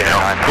that runway now.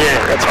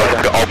 Yeah, that's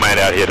right. Got old man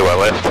out here to our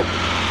left.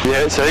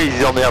 Yeah, so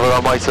he's on the other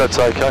runway, so that's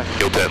okay.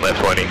 He'll turn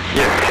left, won't he?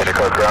 Yeah. Jenny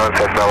got ground,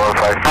 Cessna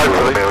 152,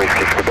 Romeo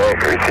Whiskey Quebec,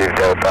 received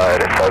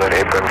Delta at Southern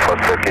Apron for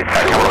circuit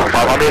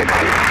 500.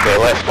 Clear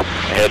left,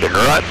 ahead and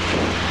right.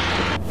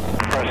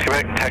 Cross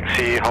Quebec,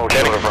 taxi hold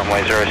short of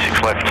runway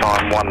 06 left,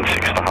 time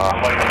 16.5.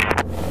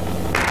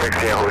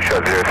 Taxi hold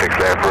short 06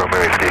 left, Romeo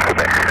Whiskey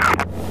Quebec.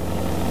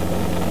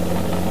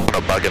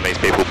 Not bugging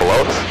these people below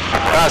us.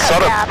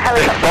 Sort of.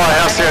 Buy a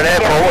house here in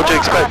airport, what do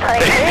you expect?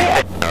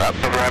 Alright.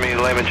 Rami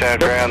Lima J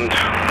ground,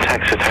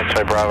 taxi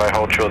Bravo,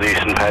 hold short the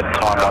eastern pad,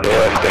 time 1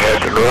 Left,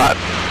 ahead and right.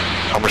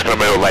 I'm just going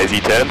to move a lazy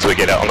turn so we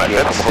get out on that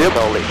fence. Yep.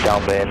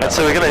 And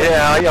so we're going to hit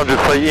our 800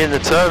 feet in the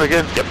turn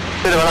again. Yep.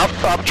 Bit of an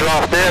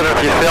updraft there, I don't know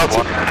if you felt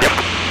it. Yep.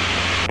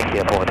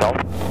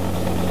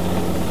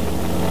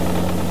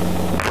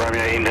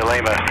 Romeo India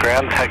Lima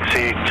ground,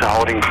 taxi to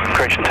holding,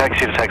 correction,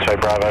 taxi to taxiway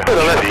Bravo. Bit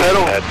of left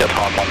pedal.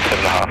 Time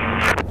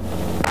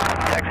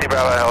 17.5. Taxi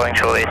Bravo holding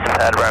short the eastern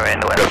pad, Romeo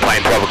India Got a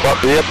plane 12 o'clock.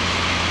 Yep.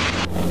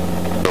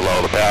 We'll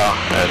lower the power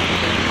and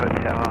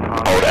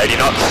hold 80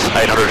 knots,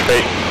 800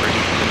 feet.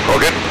 All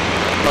good?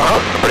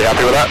 Pretty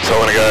happy with that, so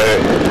I'm going to go,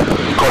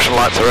 caution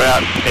lights are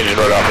out, engine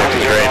rotor up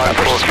into green, that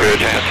pressure's good,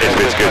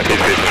 airspeed's good,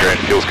 T-speed's green,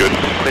 fuel's good.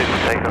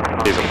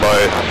 Here's them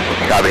both,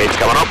 overheat's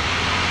coming up.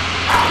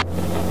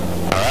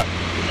 Alright,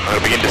 I'm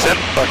going to begin descent.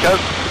 Okay.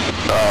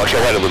 I'll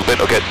wait a little bit,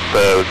 I'll get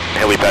the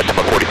helipad to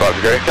my 45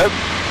 degree. Okay.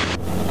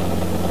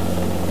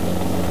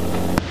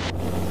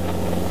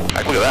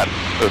 Look at that,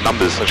 the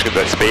numbers, I'm just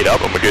going to speed up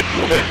and we're good.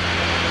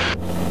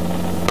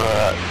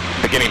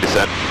 Beginning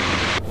descent.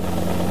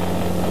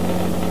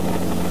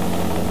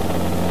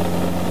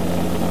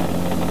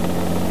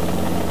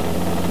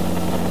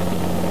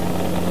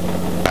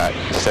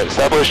 Set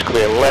established,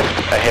 clear left,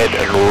 ahead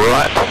and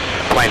right,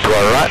 plane to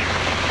our right,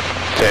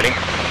 turning.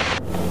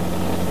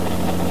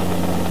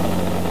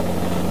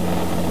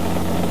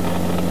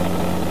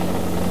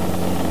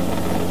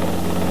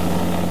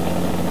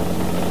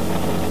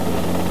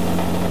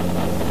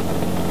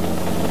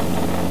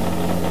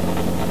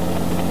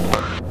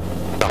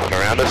 Nothing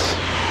around us.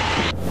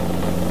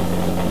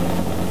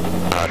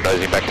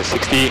 Nosing back to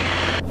 60,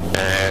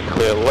 and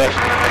clear left,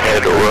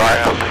 ahead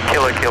right,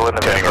 Kilo in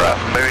the turning right.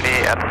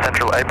 Mooney at the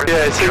central apron.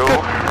 Yeah, it's a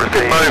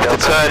good move to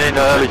turn in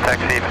early.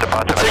 Taxi for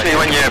departure. Particularly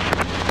when you've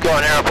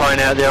got an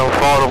aeroplane out there on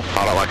final.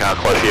 I don't like how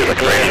close he is, I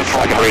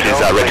can read his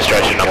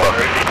registration number.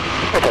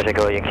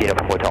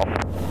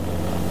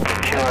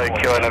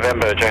 Kilo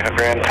November, Jacob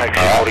Ground,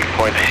 taxi holding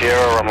point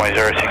Sierra, runway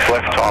 06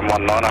 left, time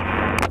 19er.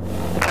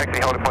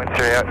 Taxi holding point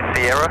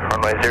Sierra,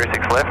 runway 06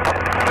 left.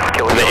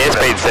 The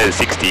airspeed says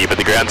 60, but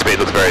the ground speed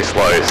looks very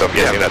slow, so I'm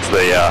guessing that's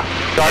the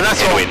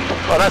headwind.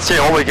 Well, that's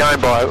what we're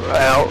going by,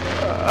 our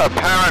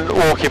apparent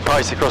walking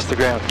pace across the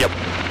ground. Yep.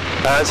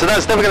 So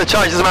that's never going to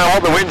change, doesn't matter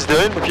what the wind's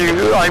doing. If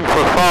you aim for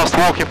a fast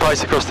walking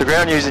pace across the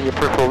ground using your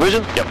peripheral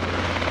vision, Yep.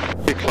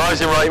 The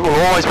closing rate will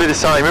always be the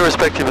same,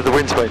 irrespective of the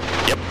wind speed.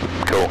 Yep,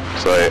 cool.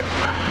 So,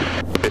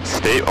 a bit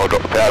steep, I'll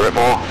drop the power a bit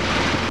more.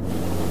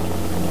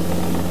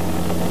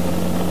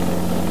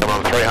 I'm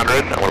on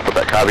 300, I'm going to put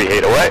that carby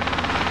heat away.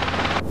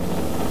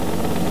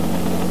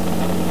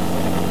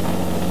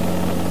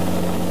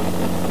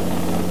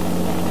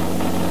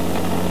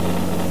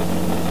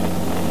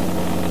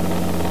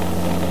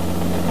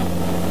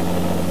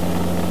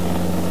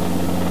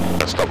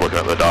 Stop looking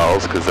at the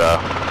dials because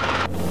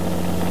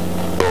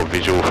all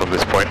visual from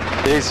this point.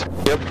 It is,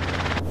 yep.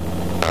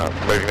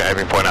 Moving the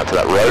aiming point out to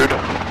that road.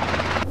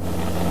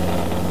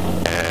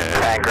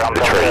 And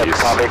the trees.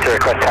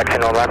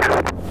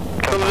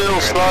 A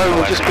little slow,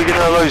 we're just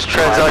beginning to lose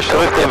translation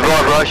lift and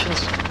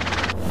vibrations.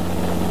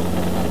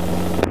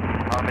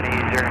 Harmony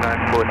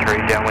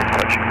 0943, downwind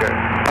touch and go.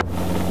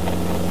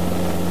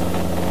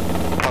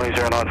 Harmony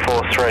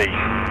 0943,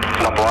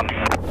 number 1.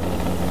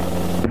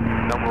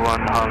 Number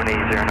 1, Harmony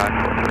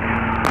 0943.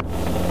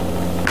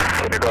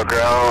 Indigo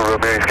ground,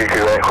 Romeo Whiskey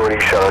Quebec, holding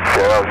shot,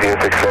 Sierra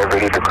 065,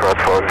 ready to cross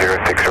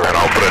 406 around. And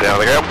I'll put it down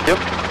the ground. Yep.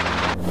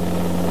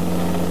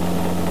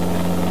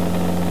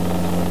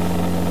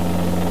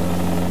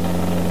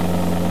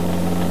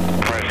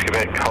 Romeo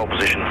Quebec, hold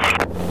position.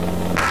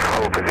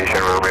 Hold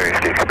position, Romeo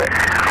Whiskey Quebec.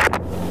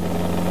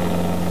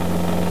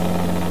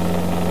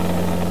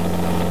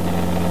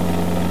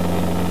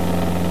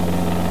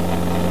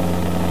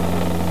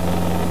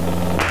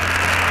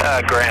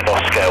 Grand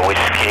Oscar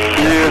Whiskey.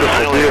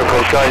 Beautiful, beautiful.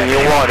 Okay,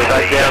 you'll wind it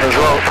back down as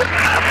well.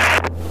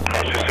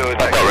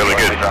 That got really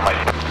good.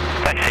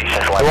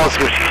 It was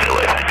good.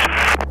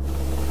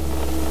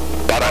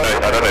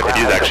 I don't know if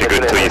it is actually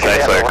good until you say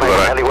so, because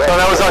I don't... No,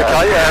 that was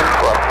okay,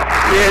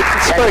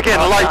 yeah,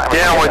 again, late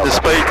down when the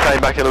speed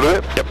came back a little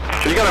bit. Yep.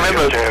 But you got to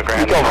remember,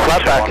 you've got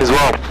flat back as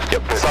well.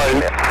 Yep. So,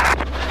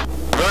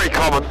 very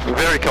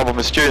common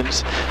with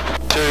students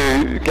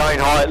to gain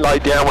height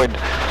late downwind,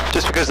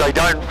 just because they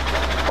don't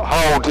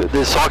hold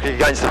the cycling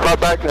against the flat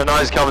back, the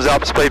nose comes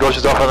up, speed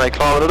washes off and they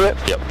climb a little bit.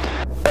 Yep.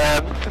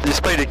 The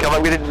speed did come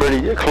up, we didn't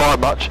really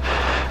climb much.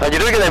 And you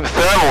do get them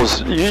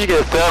thermals, you usually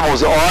get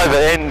thermals at either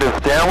end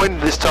of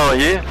downwind this time of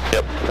year.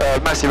 Yep.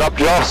 Massive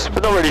updrafts,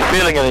 but not really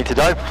feeling any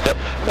today. Yep.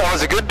 That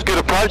was a good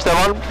approach, that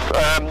one.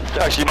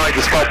 Actually made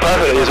the spot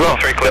perfectly as well.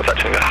 3 clear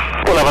touch and go.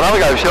 We'll have another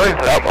go, shall we?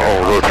 Yep.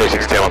 Oh, we'll do a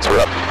 360 once we're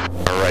up.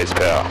 Raise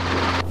power.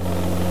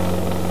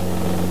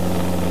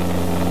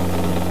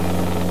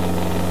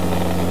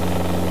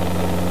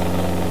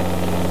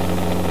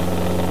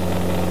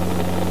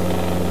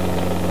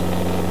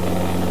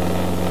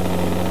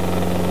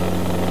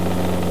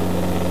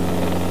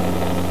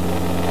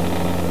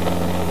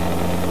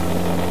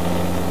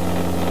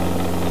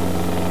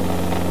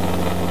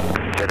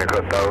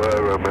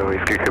 Romeo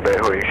Whiskey Quebec,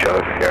 holding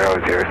shot,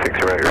 Sierra 06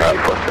 around, ready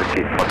for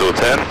 50. I'll do a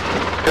 10.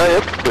 Okay,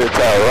 yep. Bit of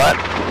tail right.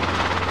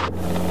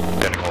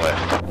 Turning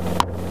left.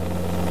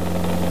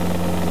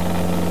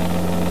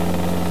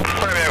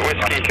 Romeo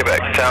Whiskey Quebec,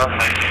 tower.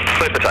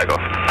 Clear for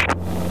takeoff.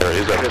 There it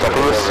is, at the top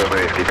of us.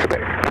 Romeo Whiskey Quebec.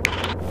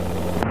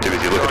 Too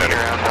busy looking at it.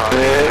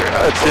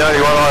 Yeah, that's the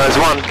only one. There's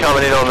one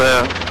coming in on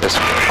the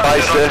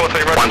base there.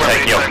 One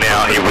taking off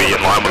now, he'll be in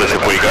line with us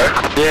if we go.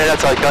 Yeah,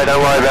 that's okay,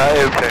 don't worry about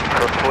it. Turn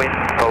crosswind,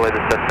 follow the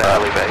Cessna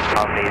alley base,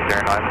 Harmony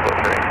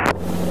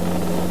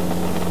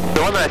 0943.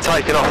 So when they're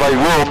taking off, they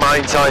will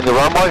maintain the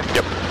runway.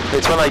 Yep.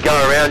 It's when they go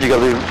around, you've got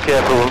to be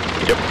careful.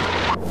 Yep.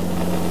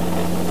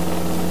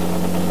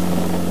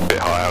 Bit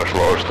higher,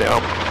 slow us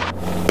down.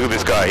 Look at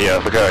this guy here,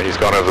 look how he's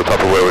gone over the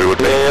top of where we would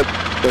be. Yeah, yep,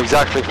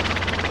 exactly.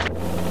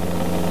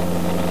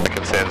 That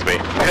concerns me.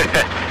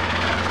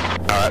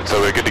 Alright,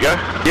 so we're good to go?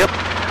 Yep.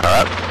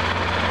 Alright.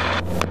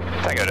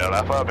 Tango Delta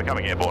Alpha,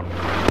 becoming airborne.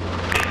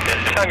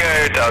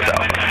 Tango Delta.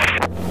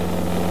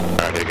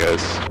 Alright, here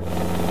goes.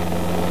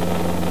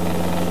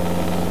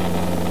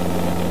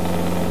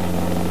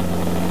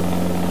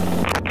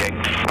 Okay.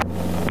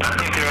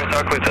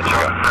 Clear touch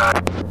and go.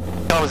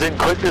 Comes in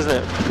quick, doesn't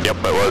it? Yep,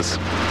 it was.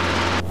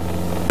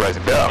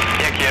 Raising power.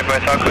 Yankee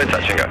Echo, clear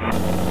touch and go.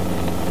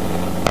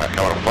 Alright,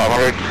 come on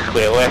 500,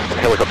 clear left,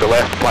 helicopter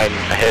left, plane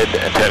ahead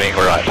and turning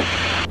right.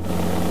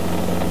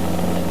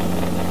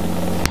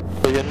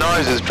 So your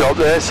nose has dropped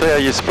there, see how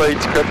your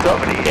speed's crept up?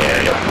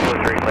 Yeah, yep.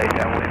 43 late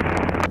downwind.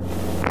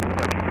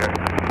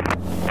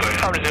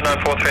 Harmony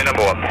 0943,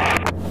 number 1.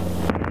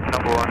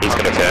 Number 1. He's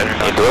going to turn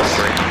into us.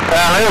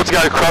 He ought to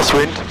go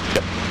crosswind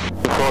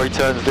before he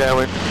turns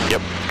downwind.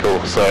 Yep,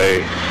 cool. So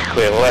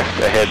clear left,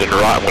 ahead and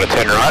right. I'm going to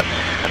turn right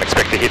and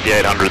expect to hit the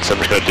 800, so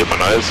I'm just going to dip my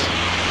nose.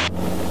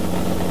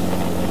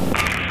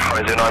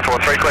 Harmony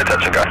 0943, clear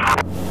touch and go.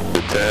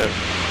 Good turn.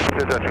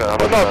 Well,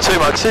 not too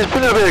much, it's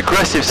been a bit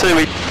aggressive, see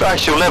we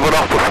actually levelled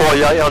off before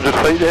the 800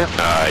 feet there.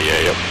 Yeah,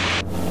 yep.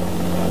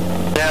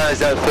 Now there's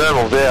that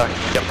thermal there,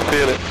 Yep.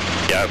 feel it.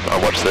 Yeah, I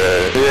watched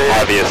the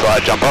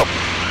IVSI jump up.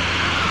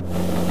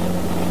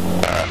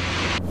 Alright.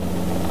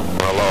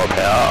 On a lower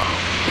power.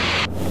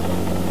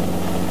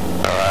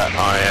 Alright,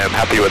 I am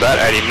happy with that.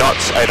 80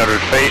 knots,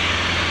 800 feet,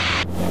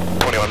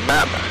 21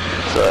 map.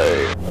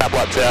 So, map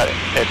lights out,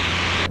 and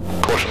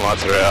caution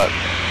lights are out.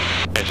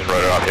 Engine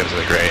rotor RPMs in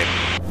the green.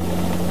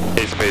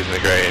 T's and P's in the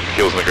green,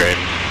 fuel's in the green.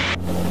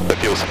 The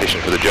fuel's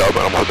sufficient for the job,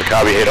 and I'm putting the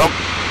carby head on.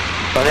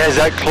 And there's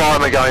that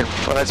climber going.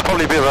 And it's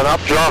probably a bit of an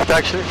updraft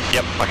actually.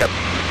 Yep, okay.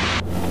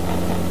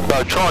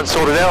 So try and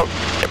sort it out.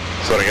 Yep,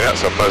 sorting it out,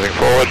 so I'm nosing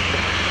forward.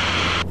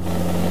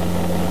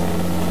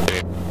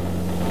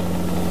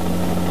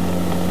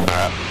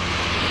 Alright.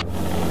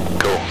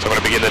 Cool, so I'm going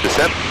to begin the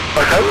descent.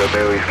 Okay. Right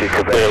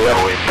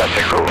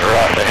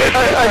ahead.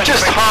 And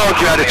just hold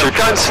your attitude.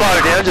 Don't slow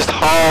down, just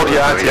hold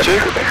your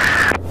attitude.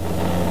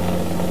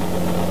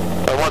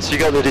 And once you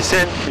got the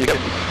descent, you can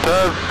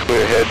turn.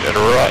 Clear ahead and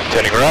right,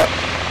 turning right.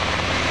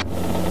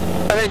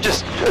 And then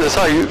just, as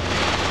I say,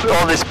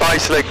 on this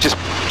base leg, just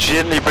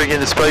gently bring in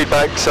the speed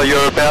back so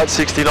you're about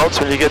 60 knots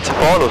when you get to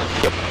finals.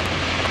 Yep.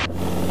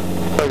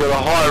 So got a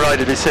high rate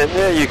of descent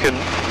there, you can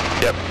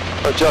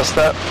adjust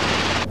that.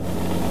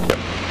 Yep.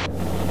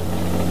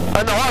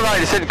 And the high rate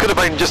of descent could have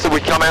been just that we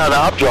come out of the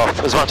updraft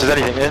as much as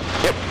anything, yeah?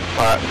 Yep.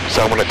 Alright,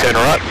 so I'm going to turn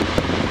right.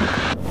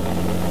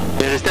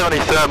 Yeah, there's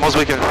definitely thermals,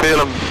 we can feel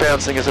them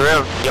bouncing us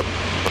around. Yep,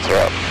 that's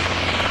alright.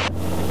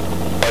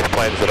 Both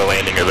planes that are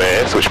landing are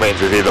there, so which means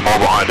there's either more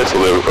behind us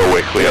or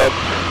we're clear. Yeah.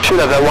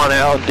 Should have that 1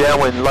 hour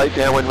downwind, late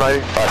downwind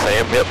rating. 5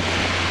 AM, yep.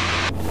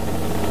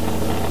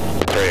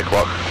 3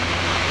 o'clock.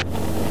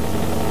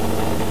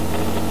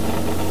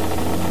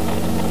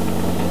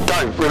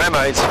 So, remember,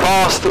 it's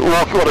fast,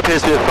 what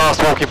appears to be a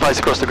fast walking pace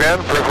across the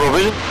ground, peripheral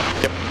vision.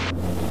 Yep.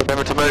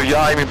 Remember to move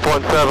your aiming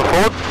point further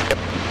forward. Yep.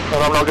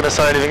 And I'm not going to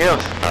say anything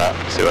else. Alright,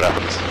 see what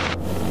happens.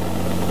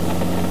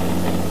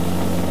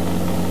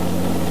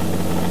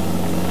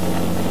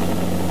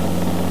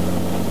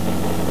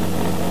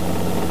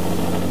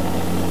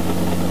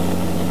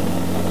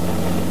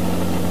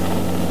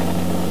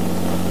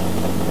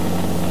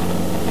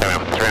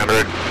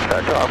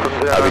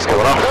 Harvey's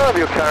coming off. Have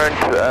your current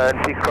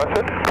peak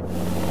crosswind.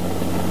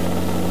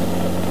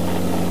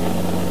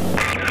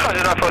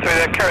 0943,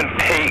 the current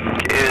peak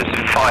is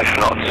 5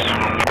 knots.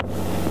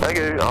 Thank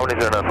you, Harmony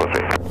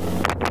 0943.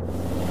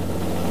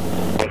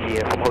 Thank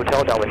you, from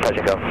hotel, downwind, touch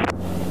and go.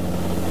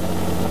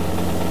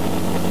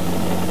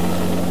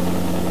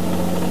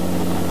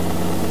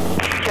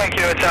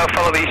 Yankee Hotel,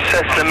 follow the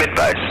Cessna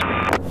mid-base.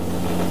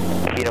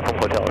 Kino from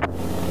hotel.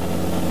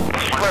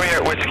 Romeo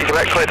at Whiskey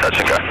Quebec, clear touch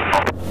and go.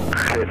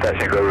 Clear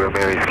touch and go,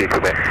 Romeo Whiskey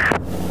Quebec.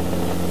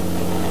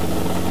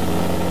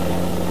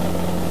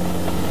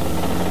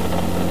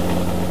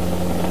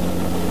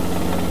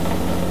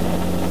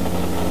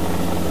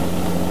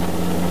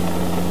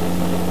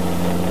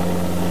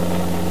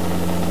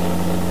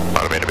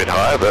 Might have been a bit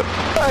higher, but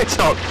It's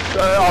not,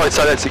 I would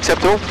say that's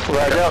acceptable.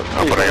 Without a doubt.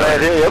 I'll You put can it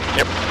land on. here, yep.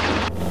 Yep.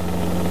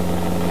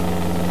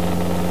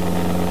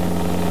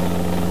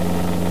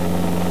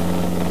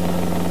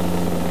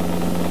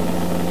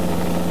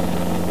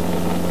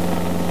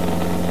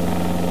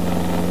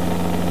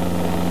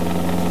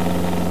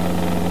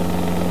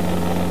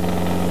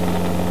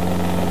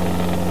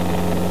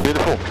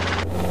 Beautiful.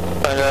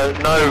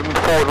 And no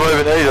forward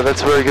movement either,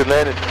 that's a very good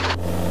landing.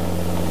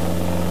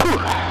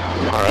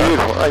 Alright.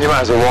 Beautiful. And you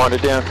might as well wind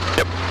it down.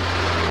 Yep.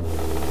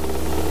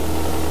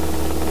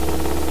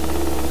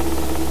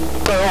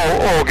 So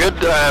all good.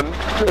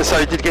 So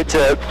you did get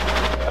to,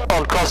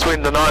 on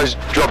crosswind the nose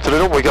dropped a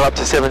little, we got up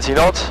to 70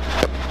 knots.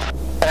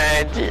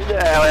 And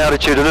our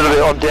altitude a little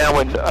bit on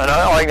downwind, and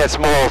I think that's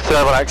more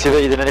thermal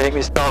activity than anything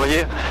this time of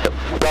year.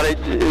 But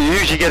you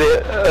usually get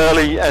it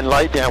early and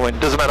late downwind,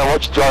 doesn't matter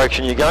which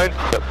direction you're going.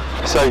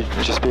 So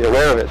just be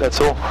aware of it, that's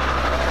all.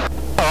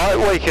 Alright,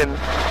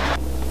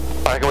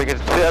 I reckon we can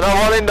fit another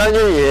one in, don't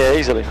you? Yeah,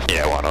 easily.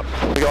 Yeah, why not?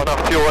 We got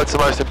enough fuel, that's the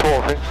most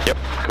important thing. Yep,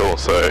 cool,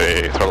 so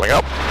throttling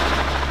up.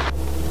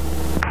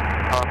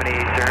 Harmony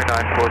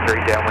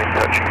 0943, downwind,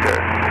 touch and go.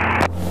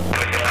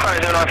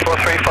 Harmony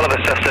 0943, follow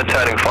the Cessna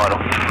turning final.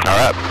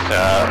 Alright,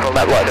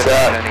 map lights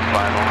out,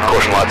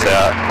 caution lights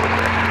out,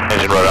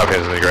 engine right up,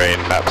 engines in the green,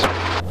 maps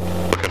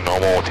looking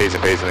normal, T's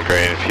and P's in the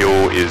green,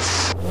 fuel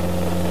is,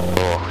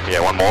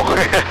 one more,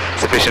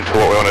 sufficient for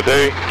what we want to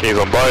do, keys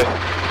on both,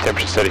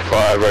 temperature's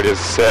 35, radios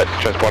set,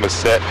 transponder's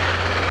set,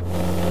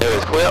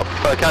 It's clear.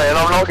 Okay, and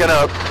I'm not going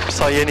to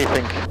say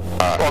anything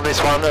on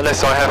this one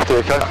unless I have to,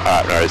 okay?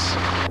 Alright, nose.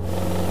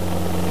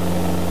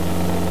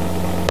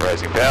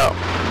 Raising power.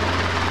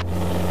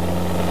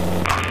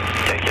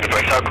 Yankee to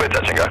break out, clear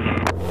touch and go.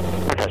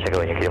 Touch and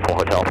go, Yankee from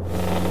hotel.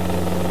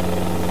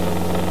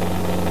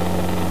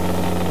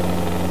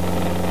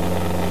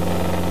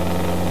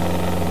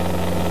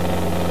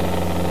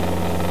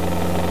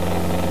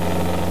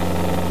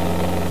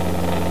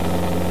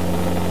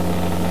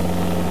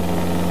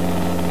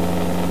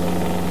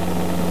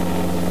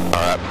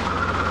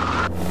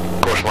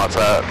 Lights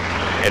out,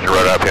 engine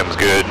rotor RPM's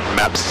good,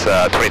 maps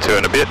 22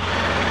 and a bit,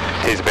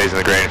 T's and P's in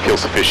the green, fuel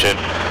sufficient.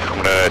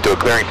 I'm going to do a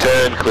clearing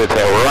turn, clear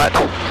tail right,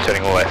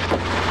 turning left.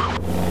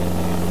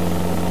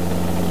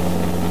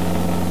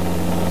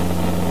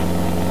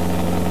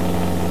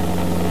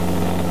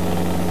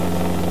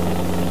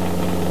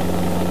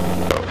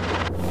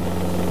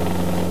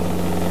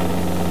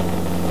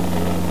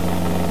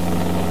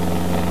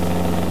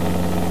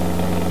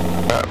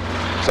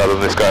 So other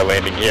than this guy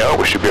landing here,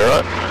 we should be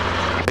alright.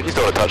 I think he's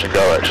doing a touch and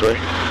go actually.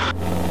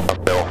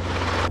 Uphill.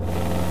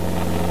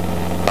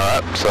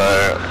 Alright, so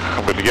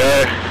I'm good to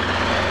go.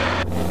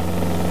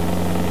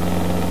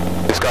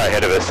 This guy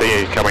ahead of us, see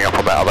he's coming up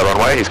on that other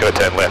runway, he's going to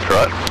turn left,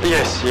 right?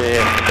 Yes, yeah.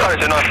 Sorry,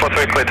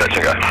 943, clear touch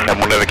and go. And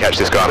we'll never catch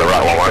this guy on the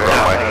right runway.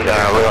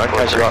 No, we won't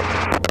catch you up.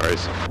 No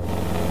worries.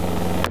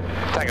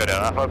 Tango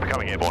down Alpha,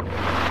 becoming airborne.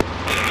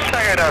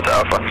 Tango down to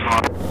Alpha.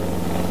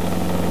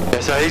 Yeah,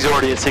 so he's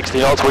already at 60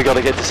 knots, we got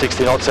to get to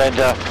 60 knots, and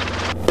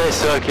their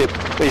circuit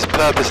is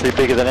purposely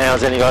bigger than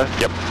ours anyway.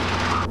 Yep.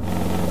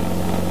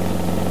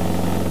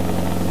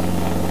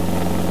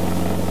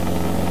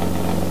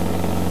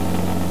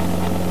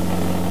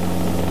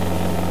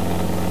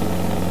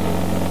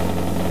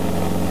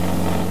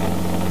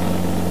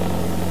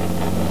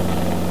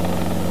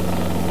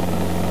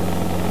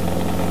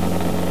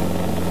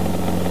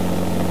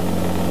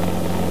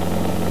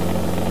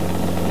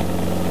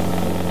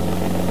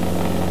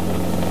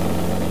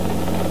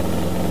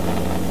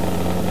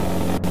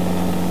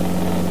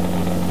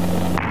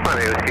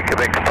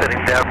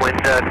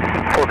 Downwind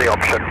for the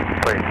option,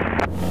 please.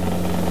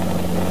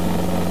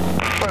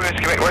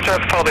 Whiskey Quebec, watch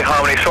out for the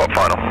Harmony swap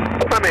final.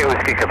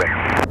 Whiskey Quebec.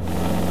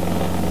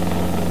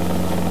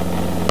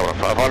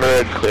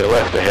 500, clear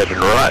left, ahead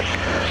and right,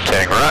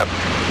 turning right.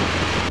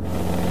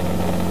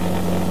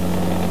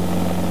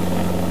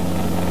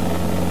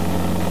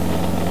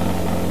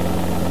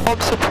 I'm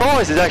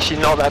surprised there's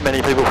actually not that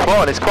many people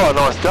flying, it's quite a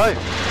nice day.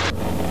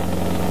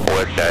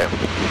 Work day.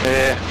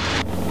 Yeah.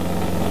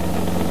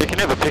 You can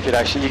never pick it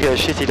actually, you get a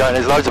shitty day and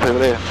there's loads of people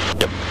there.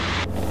 Yep.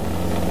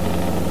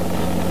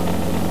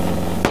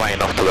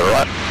 Plane off to the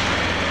right.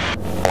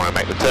 I want to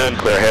make the turn,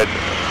 clear ahead,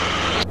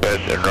 turn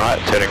and right,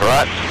 turning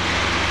right.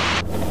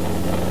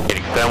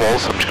 Hitting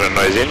thermals, I'm just going to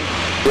nose in.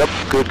 Yep,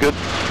 good, good.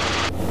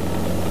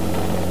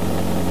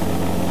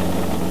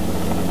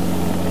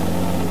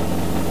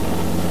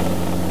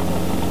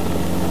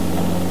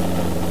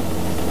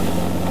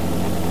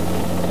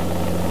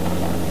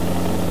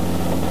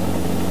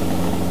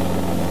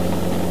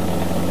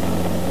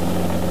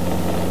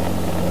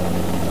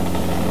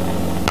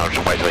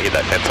 Wait till I hit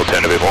that pencil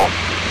turn a bit more.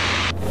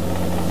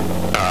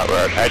 Alright, we're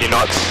at 80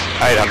 knots,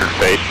 800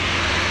 feet.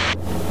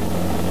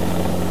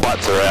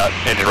 Lights are out,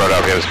 engine rotor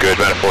RPM is good,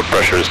 manifold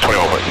pressure is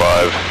 21.5,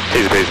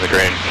 T's and P's in the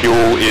green.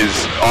 Fuel is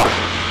off.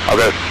 I've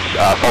got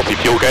faulty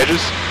fuel gauges.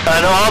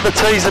 And are the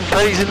T's and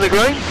P's in the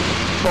green?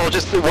 Or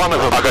just one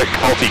of them? I've got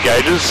faulty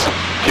gauges,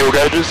 fuel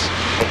gauges.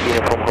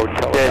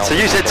 Yeah, so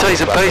you said T's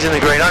and P's in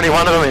the green, only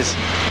one of them is.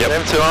 Yep.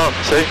 Them two aren't,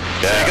 see?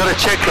 Yeah. So you've got to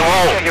check them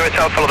all. Check your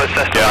hotel full of this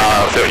system. Yeah,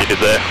 I see what you did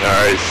there. No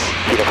worries.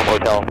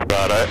 Hotel.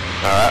 Righto.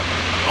 Alright.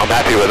 I'm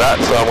happy with that,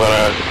 so I'm going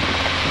to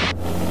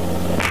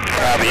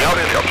grab the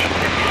option.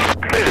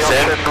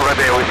 Descend.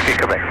 Rebel Whiskey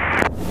Quebec.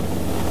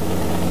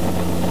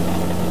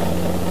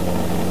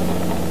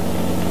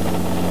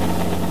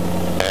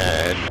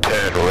 And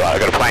turn right. I've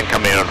got a plane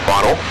coming in on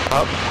final.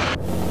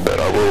 But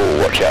I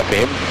will watch out for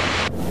him.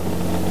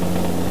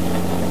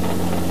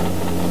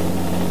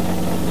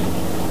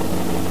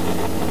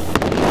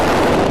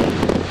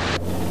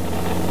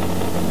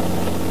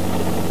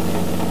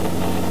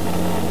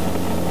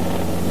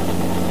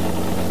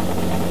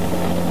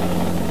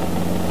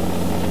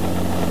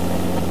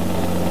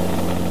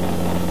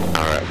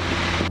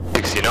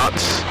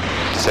 Knots,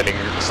 descending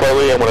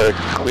slowly. I'm going to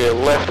clear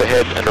left,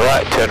 ahead and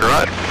right, turn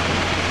right.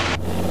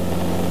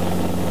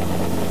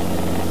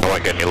 I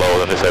won't get any lower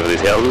than this over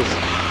these houses.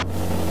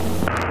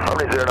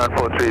 Harmony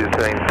 0943 is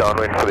turning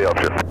downwind for the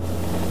option.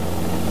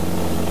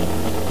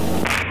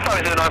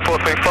 Harmony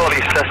 0943, follow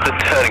the Cessna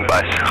turning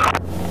base.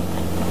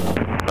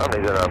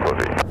 Harmony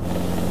 0943.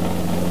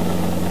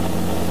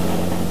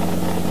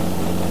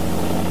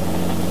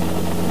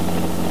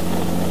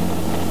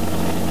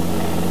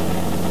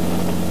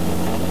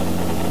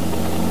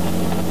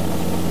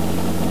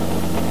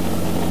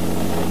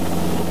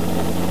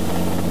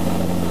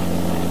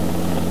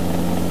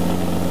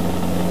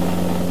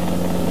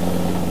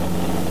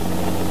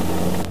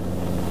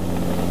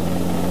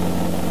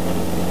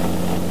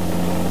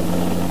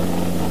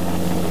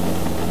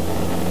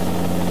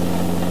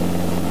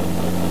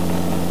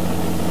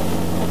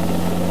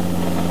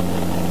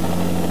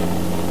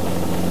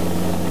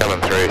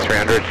 Coming through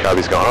 300,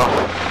 Carby's gone off.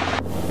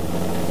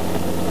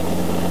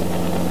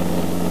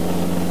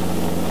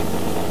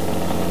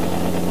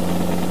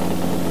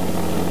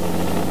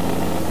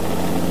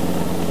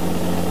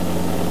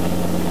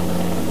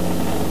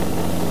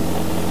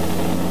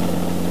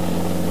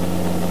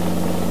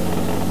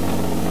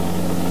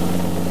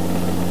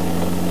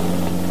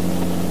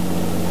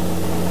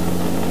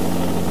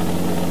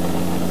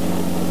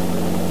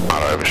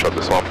 I overshot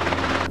this one.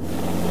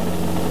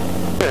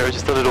 Yeah, we're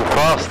just a little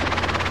fast.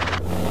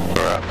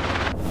 Alright.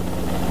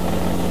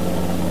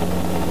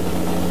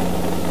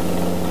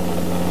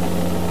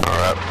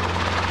 Alright.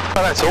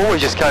 Oh, that's all, we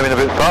just came in a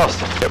bit fast.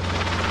 Yep.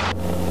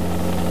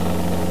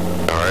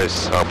 No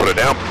worries, I'll put it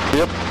down.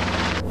 Yep.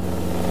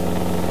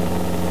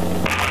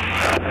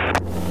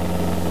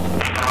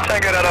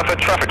 Tango down for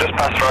traffic, just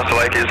past Russell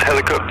Lake is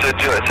helicopter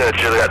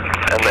Juliet,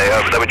 and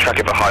they were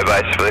tracking for high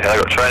base for the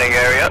helicopter training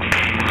area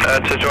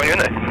to join you in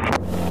there.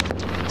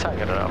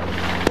 Taking it up.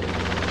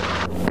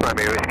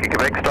 Romeo Whiskey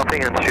Quebec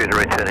stopping and shooter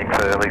returning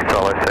for early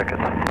solo seconds.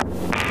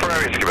 Romeo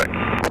Whiskey Quebec.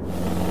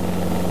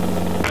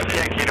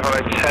 Yankee to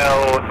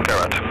Hotel, go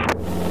around.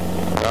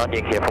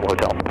 Yankee from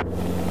Hotel.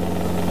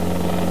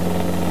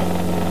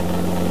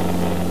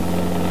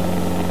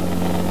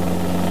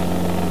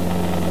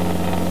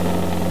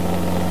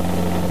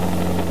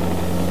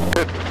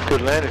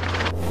 Good landing.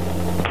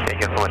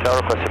 Yankee from Hotel,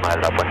 requesting my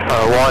upwind.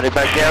 Wind it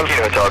back down.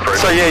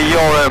 So yeah,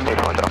 you're,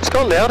 it's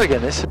got loud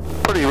again, this.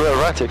 Pretty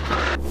erratic.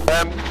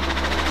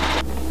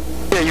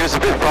 Yeah, you was a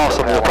bit fast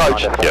on the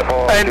approach. Yep.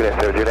 And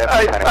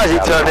as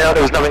it turned out,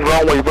 there was nothing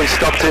wrong. We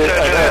stopped it.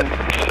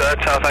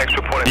 Thanks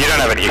for pointing. You don't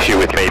have an issue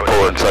with me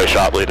pulling so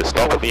sharply to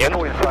stop at the end?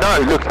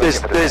 No, look,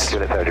 there's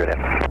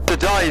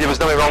today there was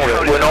nothing wrong with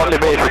it. We're not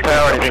limited for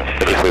power or anything.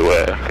 But if we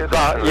were.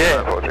 But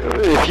yeah,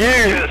 if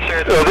you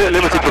are a bit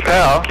limited for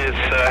power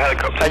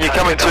and you're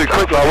coming too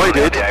quick like we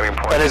did,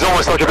 and there's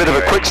almost like a bit of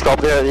a quick stop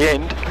there at the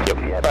end,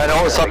 and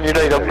all of a sudden you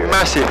need a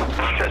massive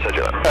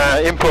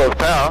input of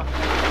power,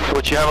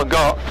 which you haven't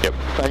got,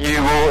 and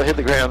you will hit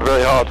the ground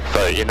very hard.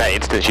 So in that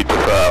instance you'd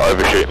prefer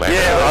overshoot, man?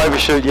 Yeah,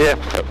 overshoot, yeah.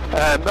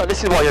 And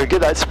this is why you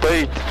get that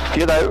speed,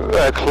 you get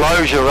that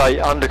closure rate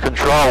under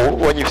control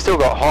when you've still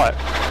got height.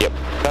 Yep.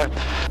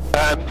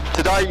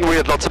 Today we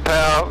had lots of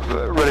power,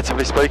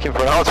 relatively speaking,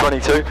 for an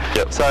R22.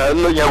 Yep.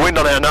 So you know, wind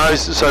on our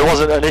nose, so it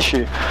wasn't an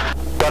issue.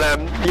 But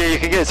yeah, you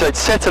can get, so it's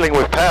settling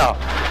with power.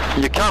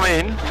 You come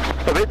in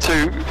a bit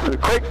too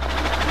quick,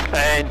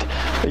 and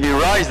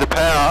you raise the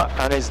power,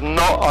 and there's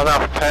not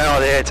enough power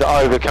there to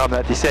overcome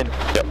that descent.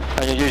 Yep.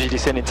 And you usually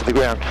descend into the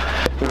ground.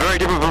 Very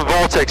different from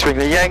vortex ring.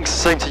 The Yanks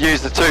seem to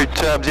use the two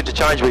terms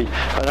interchangeably,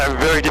 and they're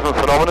very different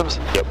phenomenons.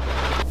 Yep.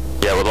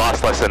 Yeah, well,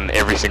 last lesson,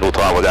 every single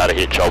time without a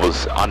hitch, I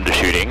was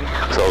undershooting,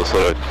 so I was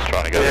sort of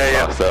trying to go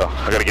faster.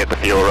 I got to get the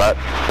feel right.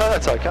 No,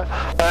 that's okay.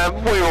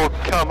 We will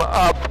come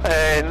up,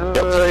 and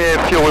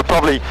yeah, fuel will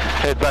probably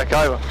head back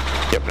over.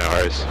 Yep, no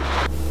worries.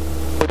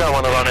 We don't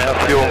want to run out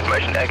of fuel.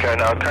 Information Echo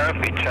now,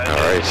 currently No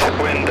worries.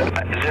 wind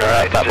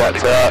Alright, that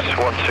light's out.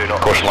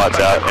 12 Caution lights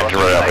out. Engine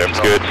radar FM's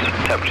good.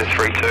 Temperature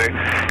 32.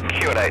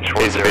 Q&H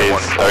Easy biz,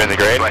 they're in the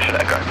green. Information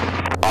Echo.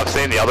 I've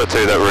seen the other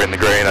two that were in the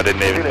green, I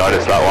didn't even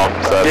notice that one.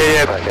 So.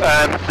 Yeah,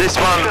 this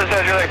one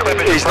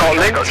is not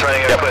linked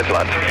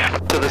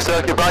to the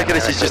circuit breaker.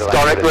 This is just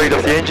direct read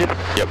off the engine.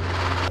 Yep.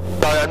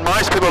 So, and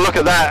most people look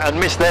at that and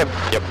miss them.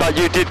 Yep. But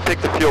you did pick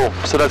the fuel,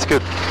 so that's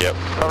good. Yep.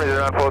 Tommy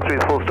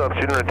 0943, full stop,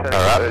 student return.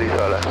 Alright. 30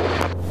 solo.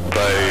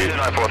 So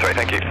 0943,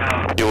 thank you.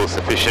 fuel is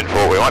sufficient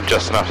for what we want,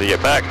 just enough to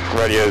get back.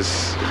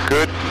 Radio's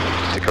good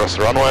to cross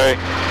the runway.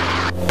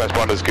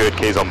 Transponder's good,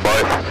 keys on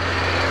both.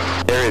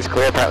 Area's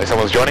clear, apparently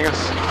someone's joining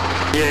us.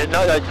 Yeah,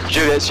 no,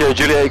 Juliet's here,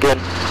 Juliet again.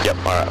 Yep,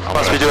 alright.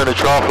 Must be doing a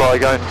trial fly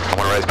again. I'm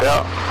going to raise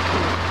power.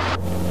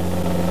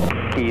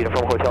 Key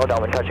Uniform Hotel,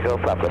 Dalman, touch and go,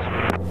 flapless.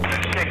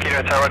 Yankee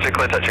Hotel, roger,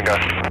 clear touch and go.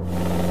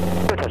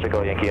 Clear touch and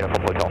go, Yankee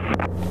Uniform Hotel.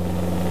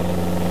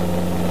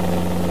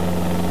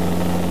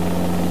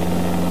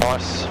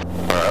 Nice.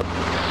 Alright.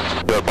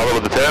 Do a bother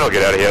with the turn or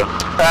get out of here?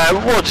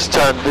 We'll just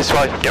turn this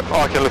way. Yep.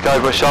 I can look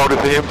over my shoulder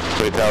for him.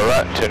 Clear tail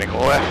right, turning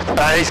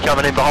left. He's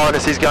coming in behind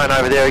us, he's going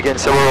over there again,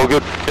 so we're all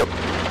good. Yep.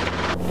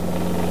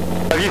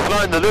 Have you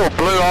flown the little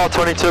blue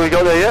R22 we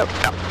got there yet?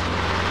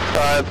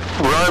 Yep.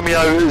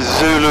 Romeo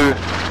Zulu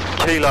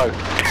Kilo.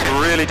 It's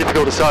really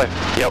difficult to say.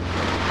 Yep.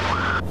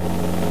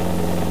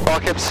 I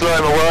kept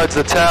slurring my words,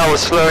 the tower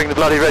was slurring the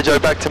bloody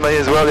rego back to me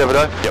as well the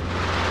other day. Yep.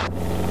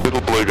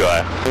 Little blue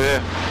guy.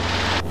 Yeah.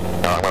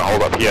 Now I'm going to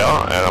hold up here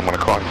and I'm going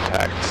to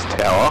contact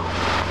tower.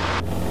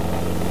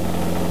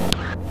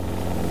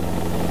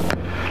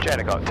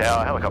 Jandakot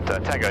Tower, helicopter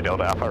Tango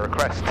Delta Alpha,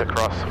 request to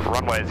cross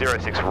runway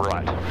 06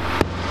 right.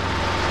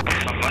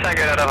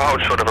 Tango Delta Alpha,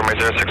 hold short of runway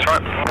 06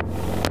 right.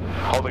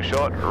 Holding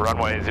short,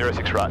 runway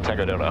 06 right,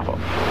 Tango Delta Alpha.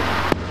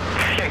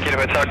 Yankee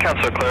Hotel,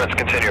 cancel clearance,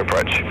 continue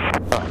approach.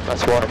 Oh,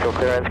 that's why. Cancel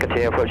clearance,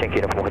 continue approach,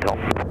 Yankee Uniform Hotel.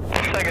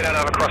 Tango Delta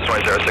Alpha, cross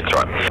runway 06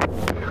 right.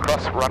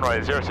 Cross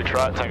runway 06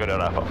 right, Tango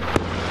Delta Alpha.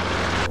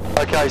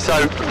 Okay,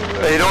 so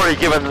he'd already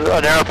given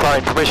an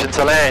aeroplane permission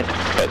to land.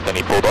 But then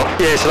he pulled off.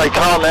 Yeah, so they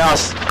can't let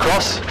us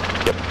cross.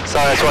 Yep. So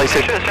that's why he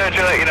said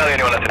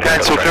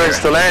cancel clearance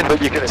to land,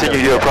 but you continue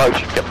your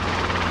approach. Yep.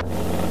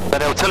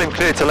 And they'll tell him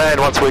clear to land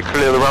once we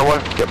clear the runway.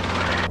 Yep.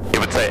 He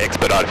would say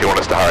expedite if you want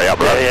us to hurry up,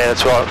 right? Yeah,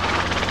 that's right.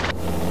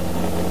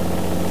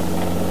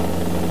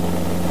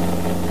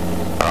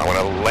 I'm going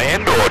to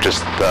land or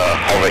just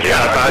hover here?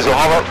 Yeah, may as well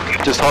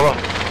hover. Just hover.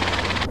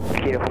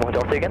 Uniform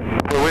Hotel, say again.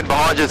 The wind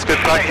behind you, it's good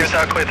practice.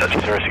 Clear touch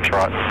 06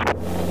 right.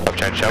 I've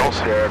changed channels.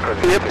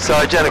 Yep, so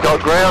Janet got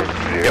ground.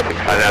 Yep.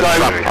 And that's,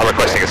 I'm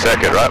requesting a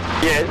circuit, right?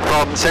 Yeah,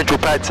 from central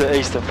pad to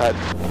eastern pad.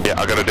 Yeah,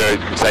 I've got to do,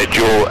 say,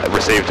 dual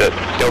received at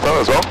Delta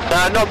as well?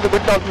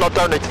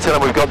 Don't need to tell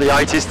them we've got the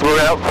 80s.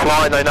 We're out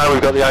flying, they know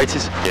we've got the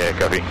 80s. Yeah,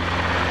 copy.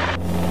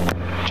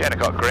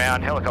 Jandakot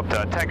ground,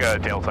 helicopter Tango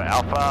Delta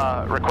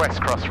Alpha, request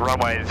cross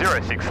runway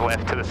 06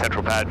 left to the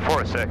central pad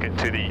for a circuit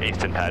to the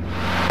eastern pad.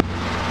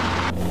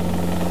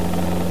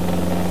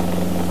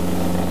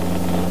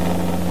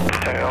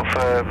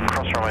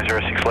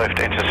 runway 06 left,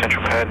 enter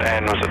central pad,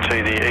 and was it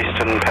to the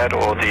eastern pad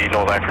or the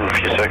northern apron for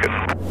your circuit?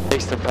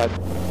 Eastern pad.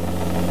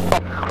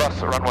 Cross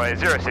the runway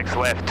 06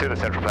 left to the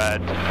central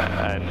pad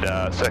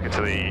and circuit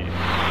to the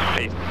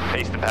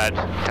eastern pad,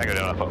 Tango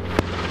Delta Alpha.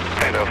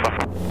 Tango Alpha.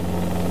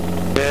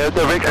 Yeah,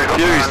 they're a bit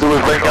confused that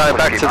we've been going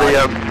back to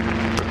the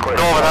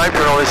northern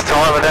apron all this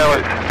time and now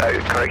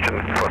correction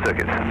for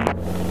circuits.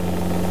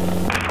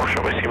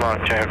 Short Whiskey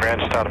Mike, Tango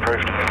Ground, start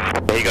approved.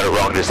 He got it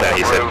wrong just now,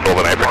 he said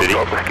northern apron, did he?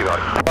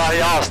 he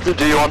asked,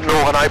 do you want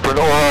northern apron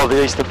or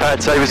the eastern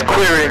pad? So he was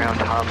querying.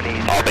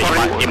 Oh,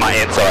 but you might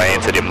answer, I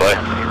answered him though.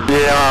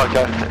 Yeah,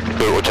 okay.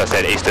 Which I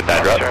said eastern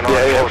pad, right?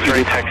 Yeah,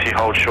 3 taxi,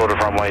 hold short of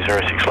runway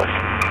 06 left.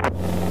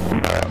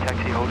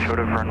 Taxi, hold short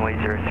of runway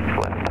 06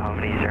 left,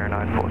 Harmony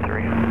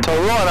 0943. So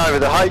right over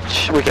the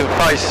H, we can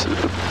face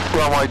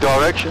runway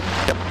direction.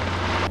 Yep.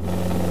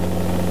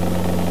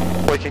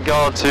 We can go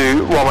on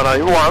to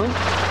 1181.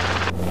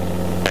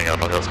 Hang on,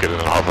 let's get in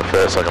and half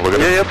first so I can look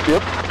at it.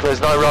 Yep.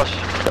 There's no rush.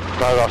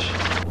 No rush.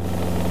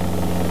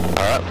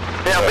 Alright.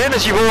 Now, being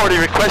as you've already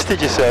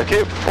requested your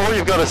circuit, all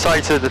you've got to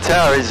say to the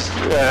tower is,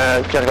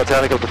 Janicot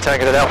Tower, got the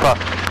Tango Delta Alpha,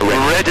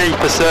 ready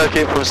for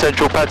circuit from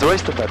central pad to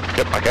eastern pad.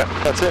 Yep, okay.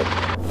 That's it.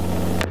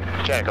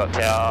 Janicot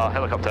Tower,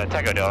 helicopter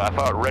Tango Delta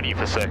Alpha, ready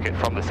for circuit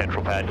from the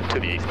central pad to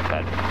the eastern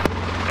pad.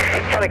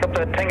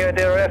 Helicopter Tango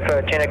Delta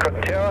Alpha,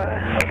 Janicot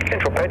Tower,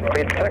 central pad,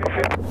 cleared for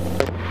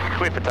takeoff.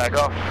 Clear for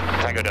takeoff,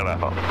 Tango Delta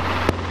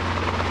Alpha.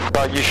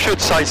 But you should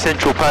say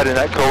central pad in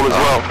that call as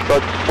well.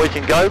 But we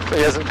can go,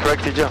 he hasn't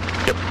corrected you.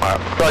 Yep,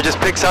 alright. So just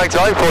pick something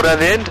to aim for down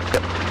the end.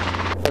 Yep.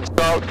 And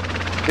start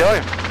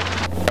going.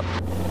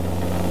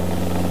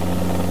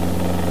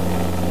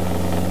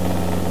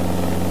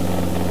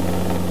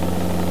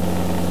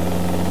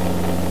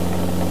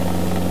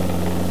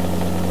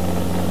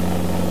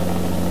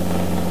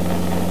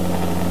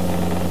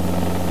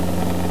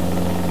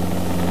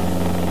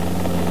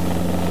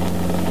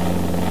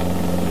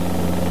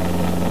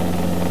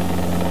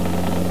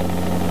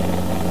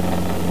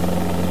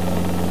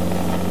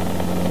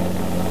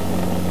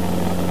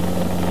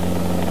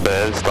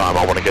 This time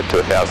I want to get to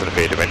 1,000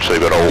 feet eventually,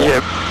 but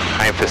I'll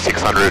aim for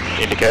 600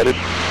 indicated.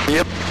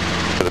 Yep.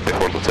 For the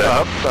before the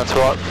turn. That's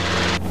right.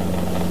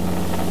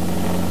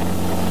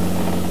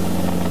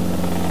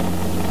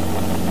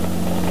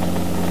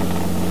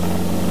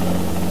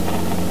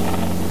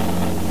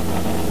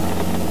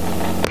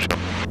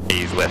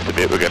 He's left a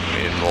bit, we're getting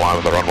in line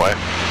with the runway.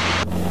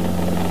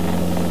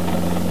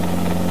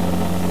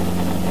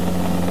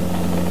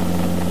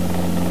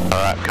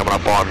 Alright, coming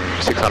up on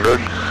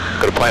 600.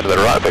 Got a plane to the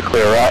right, but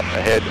clear right,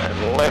 ahead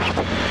and left.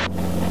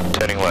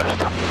 Turning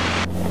left.